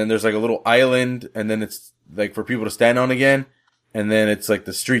 and then there's like a little island, and then it's like for people to stand on again, and then it's like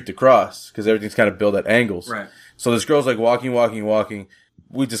the street to cross because everything's kind of built at angles. Right. So this girl's like walking.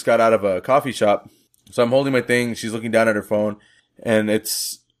 We just got out of a coffee shop, so I'm holding my thing. She's looking down at her phone, and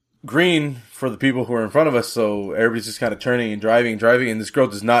it's green for the people who are in front of us, so everybody's just kind of turning and driving, and this girl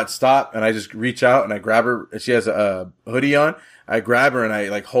does not stop, and I just reach out and I grab her. She has a hoodie on. I grab her and I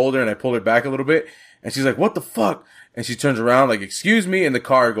like hold her and I pull her back a little bit, and she's like, "What the fuck?" And she turns around like, "Excuse me," and the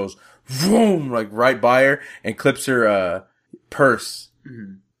car goes vroom, like right by her and clips her purse.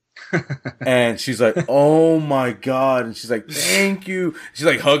 Mm-hmm. And she's like, "Oh my god!" And she's like, "Thank you." She's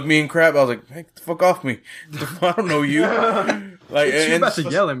like, hugged me and crap. I was like, "Hey, get the fuck off me! I don't know you." Like, she's about to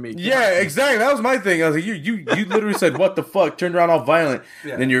yell at me. Yeah, exactly. That was my thing. I was like, "You literally said what the fuck?" Turned around all violent.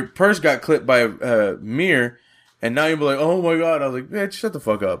 Yeah. Then your purse got clipped by a mirror, and now you're like, "Oh my god!" I was like, "Man, shut the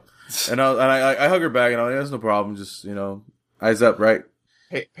fuck up." And I hug her back, and I was like, "There's no problem. Just eyes up, right?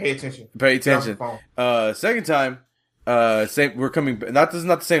 Pay attention. Pay attention." Second time. We're coming. This is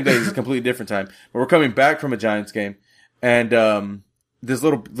not the same day. It's a completely different time. But we're coming back from a Giants game, and this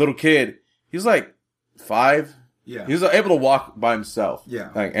little kid, he's like 5. Yeah, he was able to walk by himself. Yeah,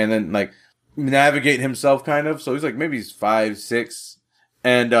 and then navigate himself, kind of. So maybe he's 5, 6,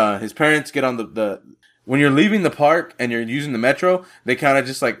 and his parents get on the when you're leaving the park and you're using the metro, they kind of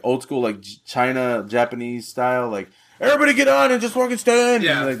just like old school like China Japanese style, like everybody get on and just walk and stand.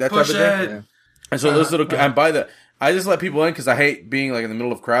 Yeah, and, like that push type of thing. it. And so this little kid, I'm by the. I just let people in because I hate being like in the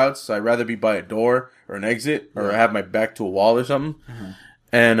middle of crowds. So I'd rather be by a door or an exit or have my back to a wall or something. Mm-hmm.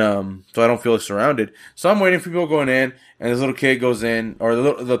 And so I don't feel surrounded. So I'm waiting for people going in, and this little kid goes in, or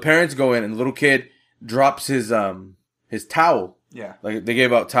the parents go in, and the little kid drops his towel. Yeah. Like they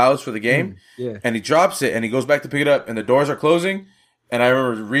gave out towels for the game. Yeah. And he drops it, and he goes back to pick it up, and the doors are closing. And I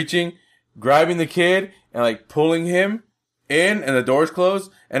remember reaching, grabbing the kid, and like pulling him in, and the doors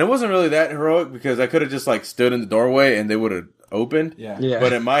closed. And it wasn't really that heroic because I could have just like stood in the doorway and they would have opened. Yeah.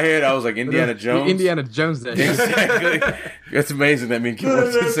 But in my head, I was like Indiana Jones. Indiana Jones. That exactly. That's amazing that me and Kim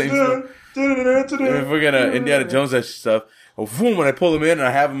watch the same stuff. If we're gonna Indiana Jones that stuff, boom! When I pull him in and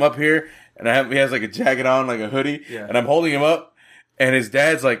I have him up here, and he has like a jacket on, like a hoodie, and I'm holding him up, and his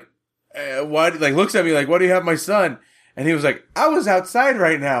dad's like, "Why?" Like looks at me like, "Why do you have my son?" And he was like, "I was outside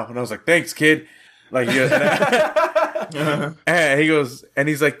right now," and I was like, "Thanks, kid." Like, And he goes, and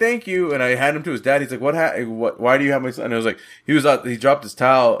he's like, thank you. And I hand him to his dad. He's like, why do you have my son? And I was like, he dropped his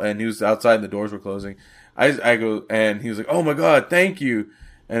towel and he was outside and the doors were closing. I go, and he was like, oh my God, thank you.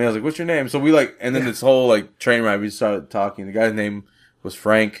 And I was like, what's your name? So we and then this whole train ride, we started talking. The guy's name was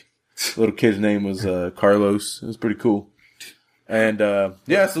Frank. The little kid's name was Carlos. It was pretty cool. And so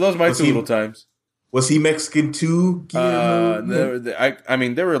those are my two little times. Was he Mexican too? I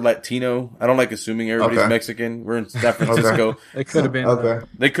mean, they were Latino. I don't like assuming everybody's Mexican. We're in San Francisco. It could have been. Okay.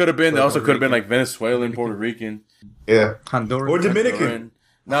 They could have been. They also could have been Venezuelan, Puerto Rican. Yeah. Honduran. Or Dominican.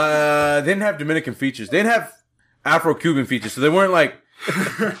 Nah, they didn't have Dominican features. They didn't have Afro-Cuban features. So they weren't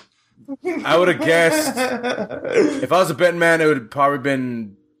I would have guessed, if I was a betting man, it would have probably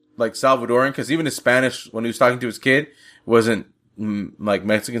been Salvadoran, because even his Spanish, when he was talking to his kid, wasn't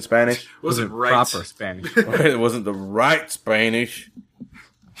Mexican Spanish. Wasn't right. Proper Spanish. It wasn't the right Spanish.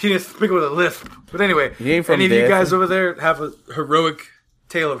 He didn't speak with a lisp. But anyway, any of you guys over there have a heroic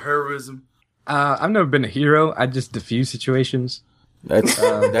tale of heroism? I've never been a hero. I just diffuse situations.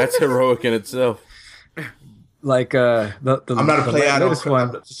 That's heroic in itself. I'm not a play out. Latest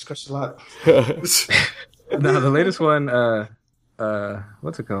one. Discuss a lot. No, the latest one.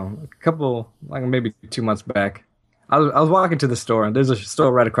 What's it called? A couple, maybe 2 months back. I was walking to the store, and there's a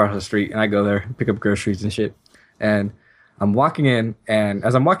store right across the street, and I go there, pick up groceries and shit. And I'm walking in, and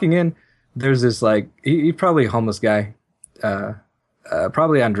as I'm walking in, there's this he's probably a homeless guy,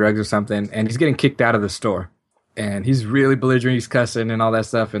 probably on drugs or something, and he's getting kicked out of the store. And he's really belligerent, he's cussing and all that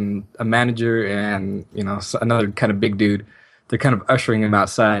stuff, and a manager and, another kind of big dude, they're kind of ushering him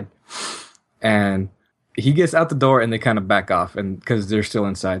outside. And he gets out the door, and they kind of back off, and because they're still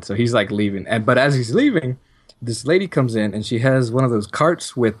inside. So he's leaving. But as he's leaving, this lady comes in, and she has one of those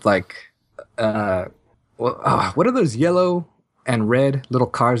carts with what are those yellow and red little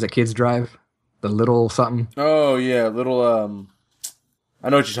cars that kids drive? The little something. Oh yeah, little I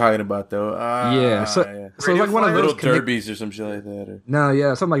know what you're talking about though. Yeah, so it's one of those little derbies or some shit like that. Or... No,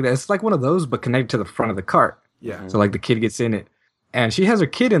 yeah, something like that. It's like one of those, but connected to the front of the cart. Yeah. So the kid gets in it, and she has her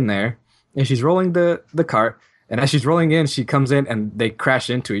kid in there, and she's rolling the cart, and as she's rolling in, she comes in, and they crash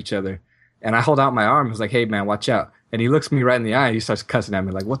into each other. And I hold out my arm. I was like, hey, man, watch out. And he looks me right in the eye, and he starts cussing at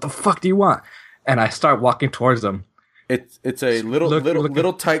me what the fuck do you want? And I start walking towards him. It's a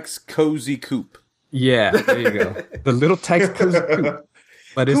little Tykes cozy coupe. Yeah, there you go. The little Tykes cozy coupe.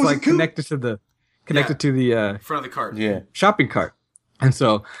 But it's connected to the front of the cart. Yeah. Shopping cart. And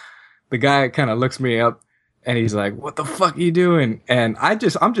so the guy kind of looks me up, and he's like, what the fuck are you doing? And I'm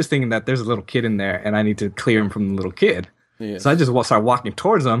just thinking that there's a little kid in there, and I need to clear him from the little kid. Yeah. So I just start walking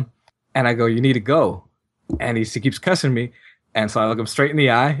towards him. And I go, you need to go. And he keeps cussing me. And so I look him straight in the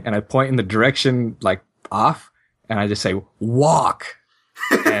eye, and I point in the direction, off. And I just say, walk.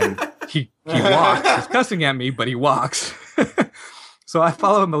 And he walks. He's cussing at me, but he walks. So I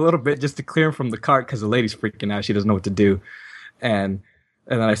follow him a little bit just to clear him from the cart, because the lady's freaking out. She doesn't know what to do. And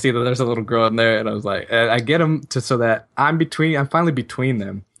then I see that there's a little girl in there. And I was like, and I get him so that I'm finally between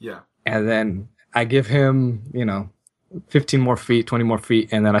them. Yeah. And then I give him, 15 more feet, 20 more feet,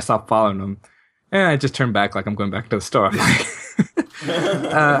 and then I stop following them. And I just turn back I'm going back to the store.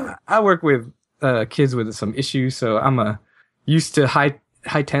 I work with kids with some issues, so I'm used to high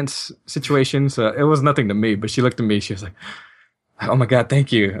tense situations. So it was nothing to me, but she looked at me. She was like, oh my God,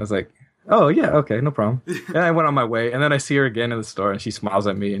 thank you. I was like, oh yeah, okay, no problem. And I went on my way, and then I see her again in the store, and she smiles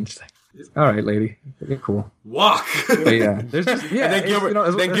at me, and she's like, all right, lady. Okay, cool. Walk. But yeah, there's just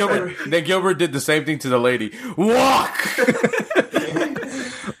And then Gilbert did the same thing to the lady. Walk.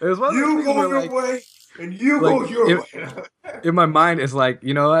 It was one you go your way, and you go your way. In my mind, it's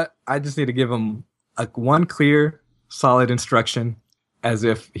you know what? I just need to give him one clear, solid instruction, as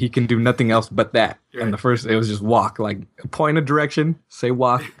if he can do nothing else but that. Right. And the first, it was just walk, point a direction, say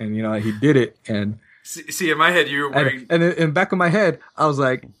walk, and he did it, and. See, in my head, you were wearing... And in the back of my head, I was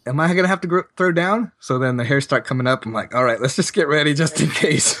like, am I going to have to throw down? So then the hairs start coming up. I'm like, all right, let's just get ready just in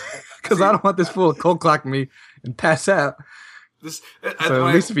case. Because I don't want this fool to cold clock me and pass out. At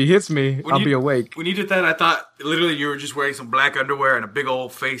least if he hits me, I'll be awake. When you did that, I thought literally you were just wearing some black underwear and a big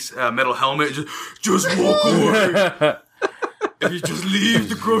old face metal helmet. Just walk away. If you just leave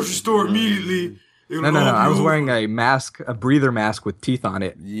the grocery store immediately... No. I was wearing a mask, a breather mask with teeth on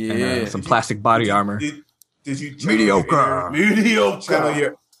it. Yeah. And some plastic body armor. Did you mediocre? Did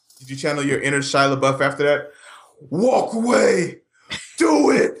you channel your inner Shia LaBeouf after that? Walk away.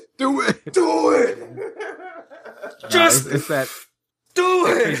 Do it. Do it. Do it. Just it's that. Do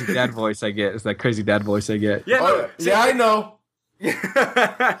it. Crazy dad voice I get. It's that crazy dad voice I get. Yeah. I know.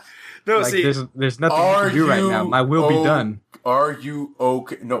 No, see, there's nothing you can do right now. My will be done. Are you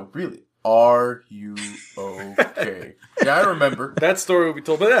okay? No, really. Are you okay? Yeah, I remember. That story will be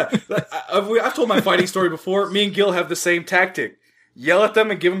told. But yeah, I've told my fighting story before. Me and Gil have the same tactic. Yell at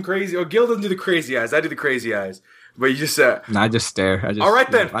them and give them crazy. Or Gil doesn't do the crazy eyes. I do the crazy eyes. But you just No, I just stare. all right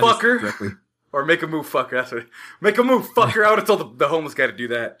then, fucker. Or make a move, fucker. That's what. Make a move, fucker. I would have told the homeless guy to do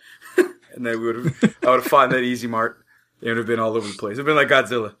that, and then I would have fought that easy mart. It would have been all over the place. It'd been like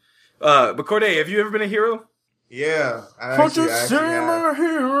Godzilla. But Corde, have you ever been a hero? Yeah. Don't you say I'm a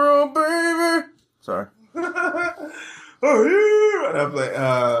hero, baby? Sorry. Oh, hero. And I'm like,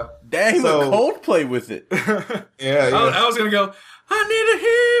 dang, he went Coldplay with it. Yeah. I was gonna go. I need a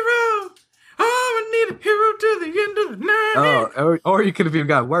hero. Oh, I need a hero to the end of the night. Oh, or you could have even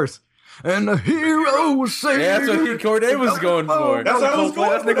got worse. And the hero was saved. Yeah, that's what Corde was going for. That's what I was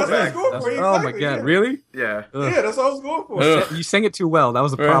going for. That's what I was going for. Oh my god, really? Yeah. Yeah, that's what I was going for. You sang it too well. That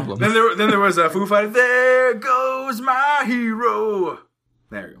was the problem. Then there was a Foo Fighter. There goes my hero.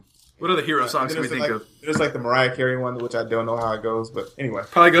 There you go. What other hero songs can we think of? There's like the Mariah Carey one, which I don't know how it goes, but anyway.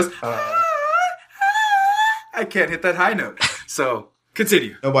 Probably goes. I can't hit that high note. So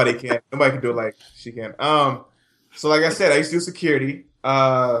continue. Nobody can do it like she can. So like I said, I used to do security.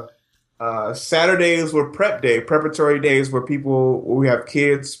 Saturdays were preparatory days where we have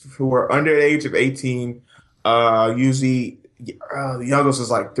kids who are under the age of 18. Usually, the youngest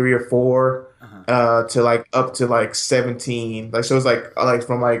was like 3 or 4, to like up to like 17. Like so, it's like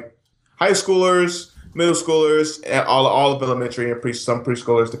from like high schoolers, middle schoolers, and all of elementary and some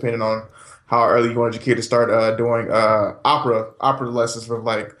preschoolers, depending on how early you wanted your kid to start doing opera lessons for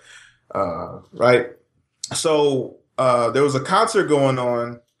like right. So there was a concert going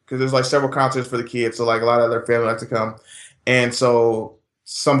on. Because there's like several concerts for the kids, so like a lot of their family like to come, and so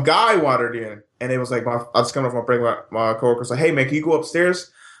some guy wandered in, and it was like I was coming off my break. My coworker was like, "Hey man, can you go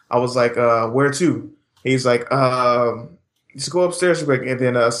upstairs?" I was like, "Where to?" He's like, "Just go upstairs real quick." And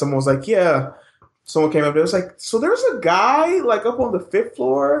then someone was like, "Yeah." Someone came up there. It was like, "So there's a guy like up on the 5th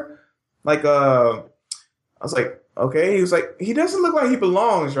floor." Like, I was like, "Okay." He was like, "He doesn't look like he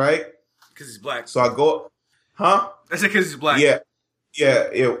belongs, right?" Because he's black. So I go, "Huh?" I said because he's black. Yeah. Yeah,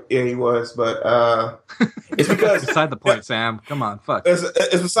 he was, but it's because beside the point, Sam. Come on, fuck. It's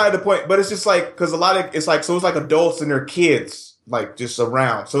beside the point, but it's just like because it's like adults and their kids like just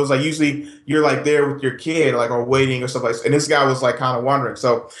around. So it's like usually you're like there with your kid, like or waiting or stuff like that. And this guy was like kind of wandering.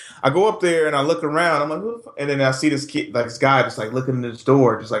 So I go up there and I look around. I'm like, who the fuck? And then I see this kid, like this guy, just like looking at this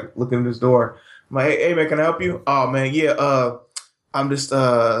door, I'm like, hey man, can I help you? Oh man, yeah. I'm just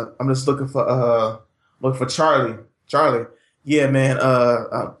looking for Charlie. Yeah, man.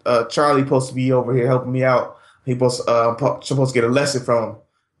 Charlie supposed to be over here helping me out. He supposed to get a lesson from him.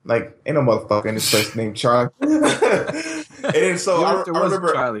 Like, ain't no motherfucker in this place named Charlie. And then so I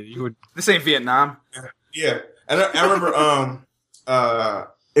remember Charlie. This ain't Vietnam. Yeah, and I remember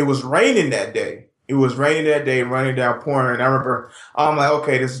it was raining that day. Raining down, pouring. And I remember I'm like,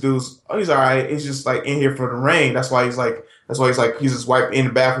 okay, this dude's he's all right. He's just like in here for the rain. That's why he's just wiping in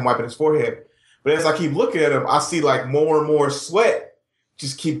the bathroom, wiping his forehead. But as I keep looking at him, I see like more and more sweat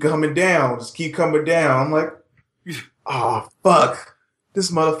just keep coming down. I'm like, oh, fuck. This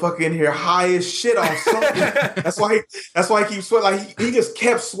motherfucker in here high as shit off something. That's why he keeps sweating. Like he just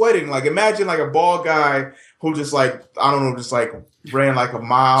kept sweating. Like imagine like a bald guy who just like, I don't know, just like ran like a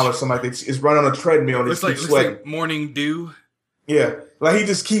mile or something like that. Is running on a treadmill and just keeps sweating. Like morning dew. Yeah. Like he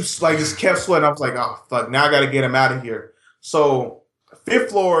just kept sweating. I was like, oh, fuck. Now I got to get him out of here. So 5th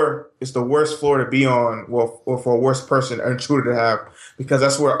floor is the worst floor to be on, well, or for a worst person, an intruder to have, because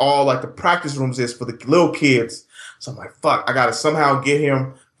that's where all like the practice rooms is for the little kids. So I'm like, fuck, I gotta somehow get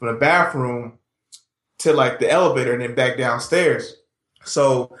him from the bathroom to like the elevator and then back downstairs.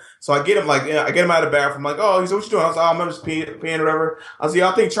 So I get him out of the bathroom. I'm like, oh, so what you doing? I was like, oh, I'm just peeing or whatever. I was like,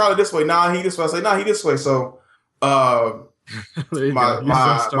 I think Charlie this way. Nah, he this way. I was like, nah, he this way. So my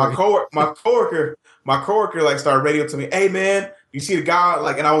coworker like started radioing to me, hey man, you see the guy,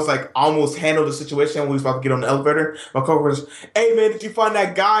 like, and I was like, almost handled the situation when we was about to get on the elevator. My coworker was, hey man, did you find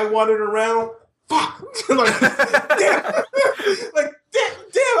that guy wandering around? Fuck. Like, damn. Like,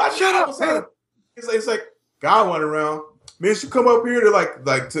 damn, I shut up. It's like, guy wandering around. Man, you come up here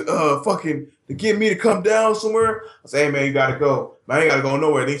to fucking to get me to come down somewhere. I say, hey man, you gotta go. Man, I ain't gotta go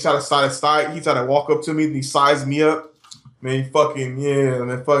nowhere. Then he tried to walk up to me and he sized me up. Man, and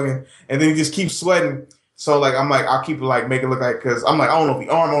then he just keeps sweating. So like I'm like, I'll keep it like make it look like, because I'm like, I don't know if he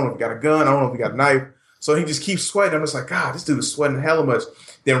armed, I don't know if he got a gun, I don't know if he got a knife. So he just keeps sweating. I'm just like, God, this dude is sweating hella much.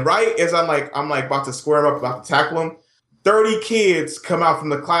 Then right as I'm like about to square him up, about to tackle him, 30 kids come out from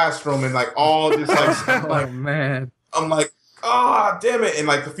the classroom and like all just like oh man. I'm like, oh damn it. And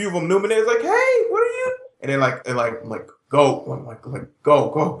like a few of them knew me. They was like, hey, what are you? And then I'm like, go. I'm like,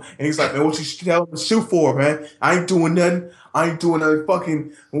 go. And he's like, man, what you telling him to shoot for, man? I ain't doing nothing.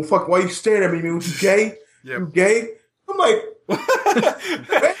 Fucking, well, fuck, why you staring at me, man? What, you gay? Yep. You gay? I'm like,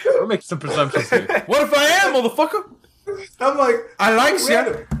 we're making some presumptions here. What if I am, motherfucker? I'm like, I like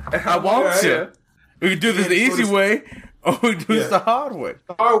you. I want you. We can do this the easy way, or we can do this the hard way.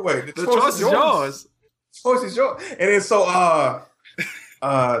 The hard way. The choice is yours. The choice is yours. And then so,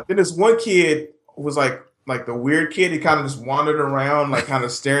 then this one kid was like the weird kid. He kind of just wandered around, like kind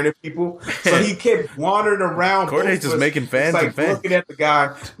of staring at people. So he kept wandering around. Corde's just making fans like and fans. Looking at the guy.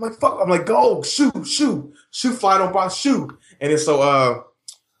 I'm like, fuck. I'm like, go, shoot, fly, don't box, shoot. And then so,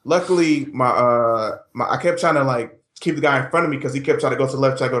 luckily, I kept trying to like keep the guy in front of me because he kept trying to go to the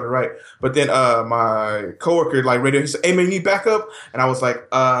left, try to go to the right. But then my coworker like radio, he said, "Hey man, you need backup?" And I was like,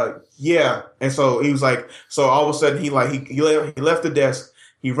 yeah. And so he was like, so all of a sudden he left the desk.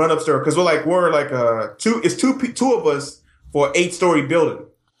 He run upstairs because we're two of us for an 8-story building,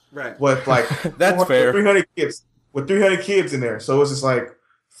 right? With like that's fair. 300 kids with 300 kids in there. So it's just like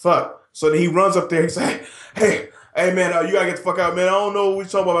fuck. So then he runs up there. He's like, hey man, you gotta get the fuck out, man. I don't know what you're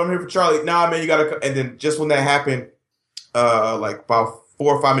talking about. I'm here for Charlie. Nah, man, you gotta. And then just when that happened, like about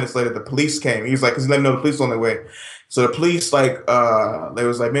 4 or 5 minutes later, the police came. He was like, because he let me know the police on their way. So the police, like, they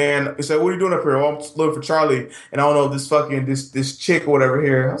was like, man, he said, what are you doing up here? Oh, I'm looking for Charlie. And I don't know, this chick or whatever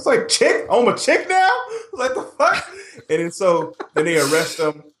here. I was like, chick? Oh, I'm a chick now? I was like, the fuck? And then they arrest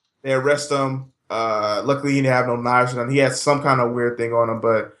him. Luckily, he didn't have no knives on him. He had some kind of weird thing on him,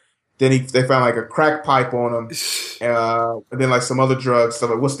 but then they found like a crack pipe on him. And then like some other drugs. So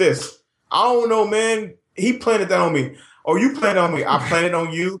I'm like, what's this? I don't know, man. He planted that on me. Oh, you planted on me. I planted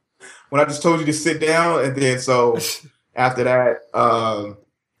on you. When I just told you to sit down, and then so after that, I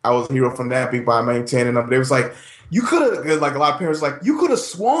was a hero from that beat by maintaining them. But it was like you could have, like a lot of parents, like you could have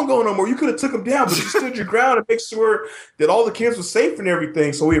swung on them or you could have took them down, but you stood your ground and make sure that all the kids were safe and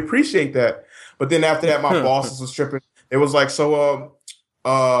everything. So we appreciate that. But then after that, my bosses was tripping. It was like, so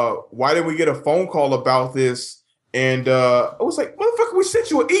why did we get a phone call about this? And I was like, motherfucker, we sent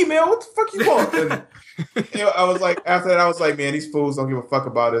you an email. What the fuck you want? And, I was like, after that, I was like, man, these fools don't give a fuck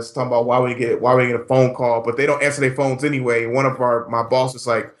about us. Talking about why we get a phone call, but they don't answer their phones anyway. One of my boss was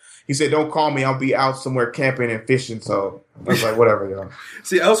like, he said, "Don't call me. I'll be out somewhere camping and fishing." So I was like, whatever, yo.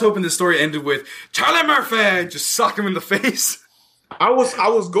 See, I was hoping the story ended with Charlie Murphy just sock him in the face. I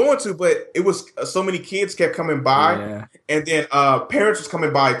was going to, but it was so many kids kept coming by, and then parents was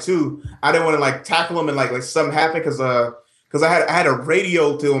coming by too. I didn't want to like tackle them and like something happened because I had a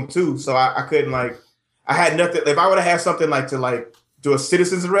radio to them too, so I couldn't like. I had nothing. If I would have had something like to like do a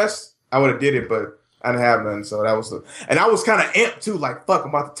citizen's arrest, I would have did it, but I didn't have none. So that was and I was kind of amped too. Like fuck, I'm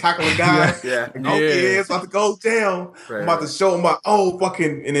about to tackle a guy. It's about to go down. Right, I'm about to show him my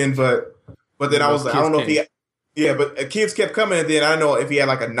fucking. And then but then I was like, I don't know if he. Yeah, but kids kept coming, and then I don't know if he had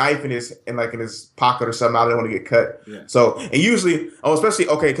like a knife in his pocket or something. I didn't want to get cut. Yeah. So and usually, especially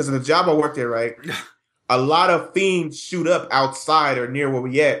because of the job I worked at, right, a lot of fiends shoot up outside or near where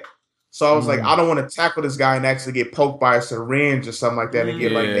we at. So I was like, I don't want to tackle this guy and actually get poked by a syringe or something like that and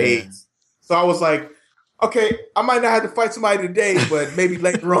get like AIDS. So I was like, okay, I might not have to fight somebody today, but maybe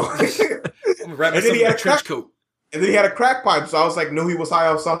later on. I'm wrap myself in a trench coat. And then he had a crack pipe, so I was like, knew he was high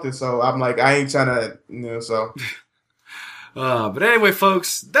off something. So I'm like, I ain't trying to, so. But anyway,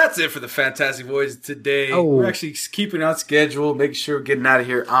 folks, that's it for the Fantastic Voyage today. We're actually keeping on schedule, making sure we're getting out of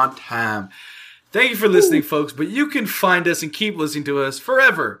here on time. Thank you for listening, folks, but you can find us and keep listening to us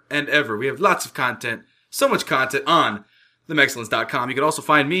forever and ever. We have lots of content, so much content on themexcellence.com. You can also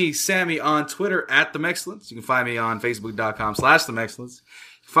find me, Sammy, on Twitter at themexcellence. You can find me on facebook.com/themexcellence.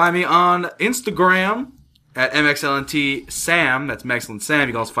 You can find me on Instagram at mxlntsam. That's Mexcellence Sam.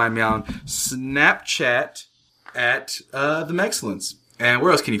 You can also find me on Snapchat at themexcellence. And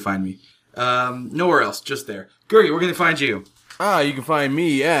where else can you find me? Nowhere else, just there. Gergie, where can they find you? You can find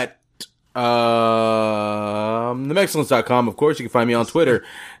me at themexcellence.com. Of course, you can find me on Twitter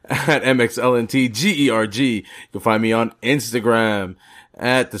at mxlntgerg. You can find me on Instagram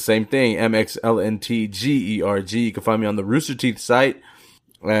at the same thing, mxlntgerg. You can find me on the Rooster Teeth site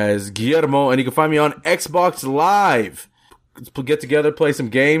as Guillermo, and you can find me on Xbox Live. Let's get together, play some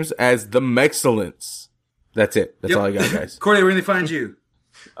games as the Mexcellence. That's it. That's all I got, guys. Corde, where can they find you?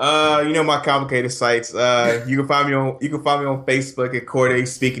 My complicated sites. You can find me on Facebook at Corde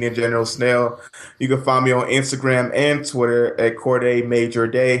Speaking in General Snell. You can find me on Instagram and Twitter at Corde Major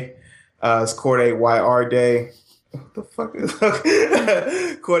Day. It's Corde YR Day. What the fuck is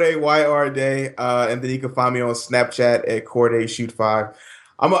Corde YR Day? And then you can find me on Snapchat at Corde Shoot 5.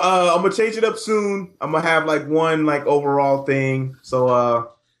 I'm gonna change it up soon. I'm gonna have like one like overall thing. So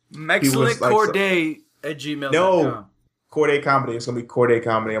Excellent Corde @gmail.com. No. Corde Comedy. It's going to be Corde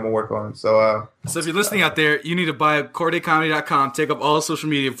Comedy. I'm going to work on it. So if you're listening out there, you need to buy CordeComedy.com. Take up all social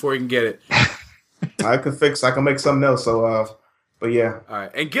media before you can get it. I can make something else. So, but yeah. All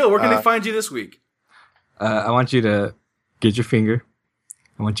right. And Gil, where can they find you this week? I want you to get your finger.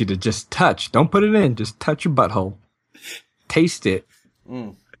 I want you to just touch. Don't put it in. Just touch your butthole. Taste it.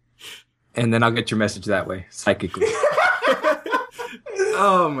 And then I'll get your message that way, psychically.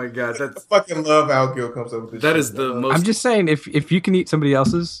 Oh my God, I fucking love how Gil comes up with this. That shit. is the most. I'm just saying, if you can eat somebody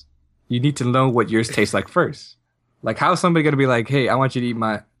else's, you need to know what yours tastes like first. Like, how is somebody going to be like, hey, I want you to eat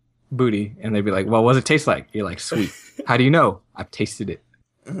my booty? And they'd be like, well, what does it taste like? You're like, sweet. How do you know? I've tasted it.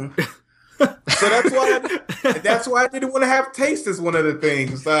 Mm-hmm. So that's why I didn't want to have taste as one of the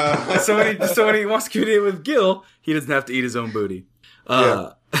things. So when he wants to communicate with Gil, he doesn't have to eat his own booty.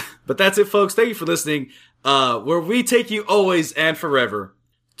 But that's it, folks. Thank you for listening. Where we take you always and forever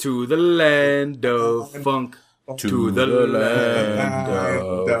to the land of funk, to the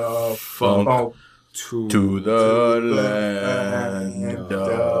land of funk, to the land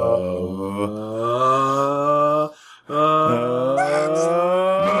of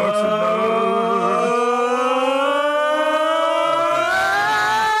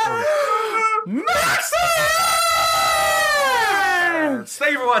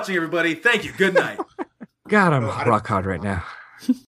Thank you for watching, everybody. Thank you. Good night. God, I'm rock hard right now.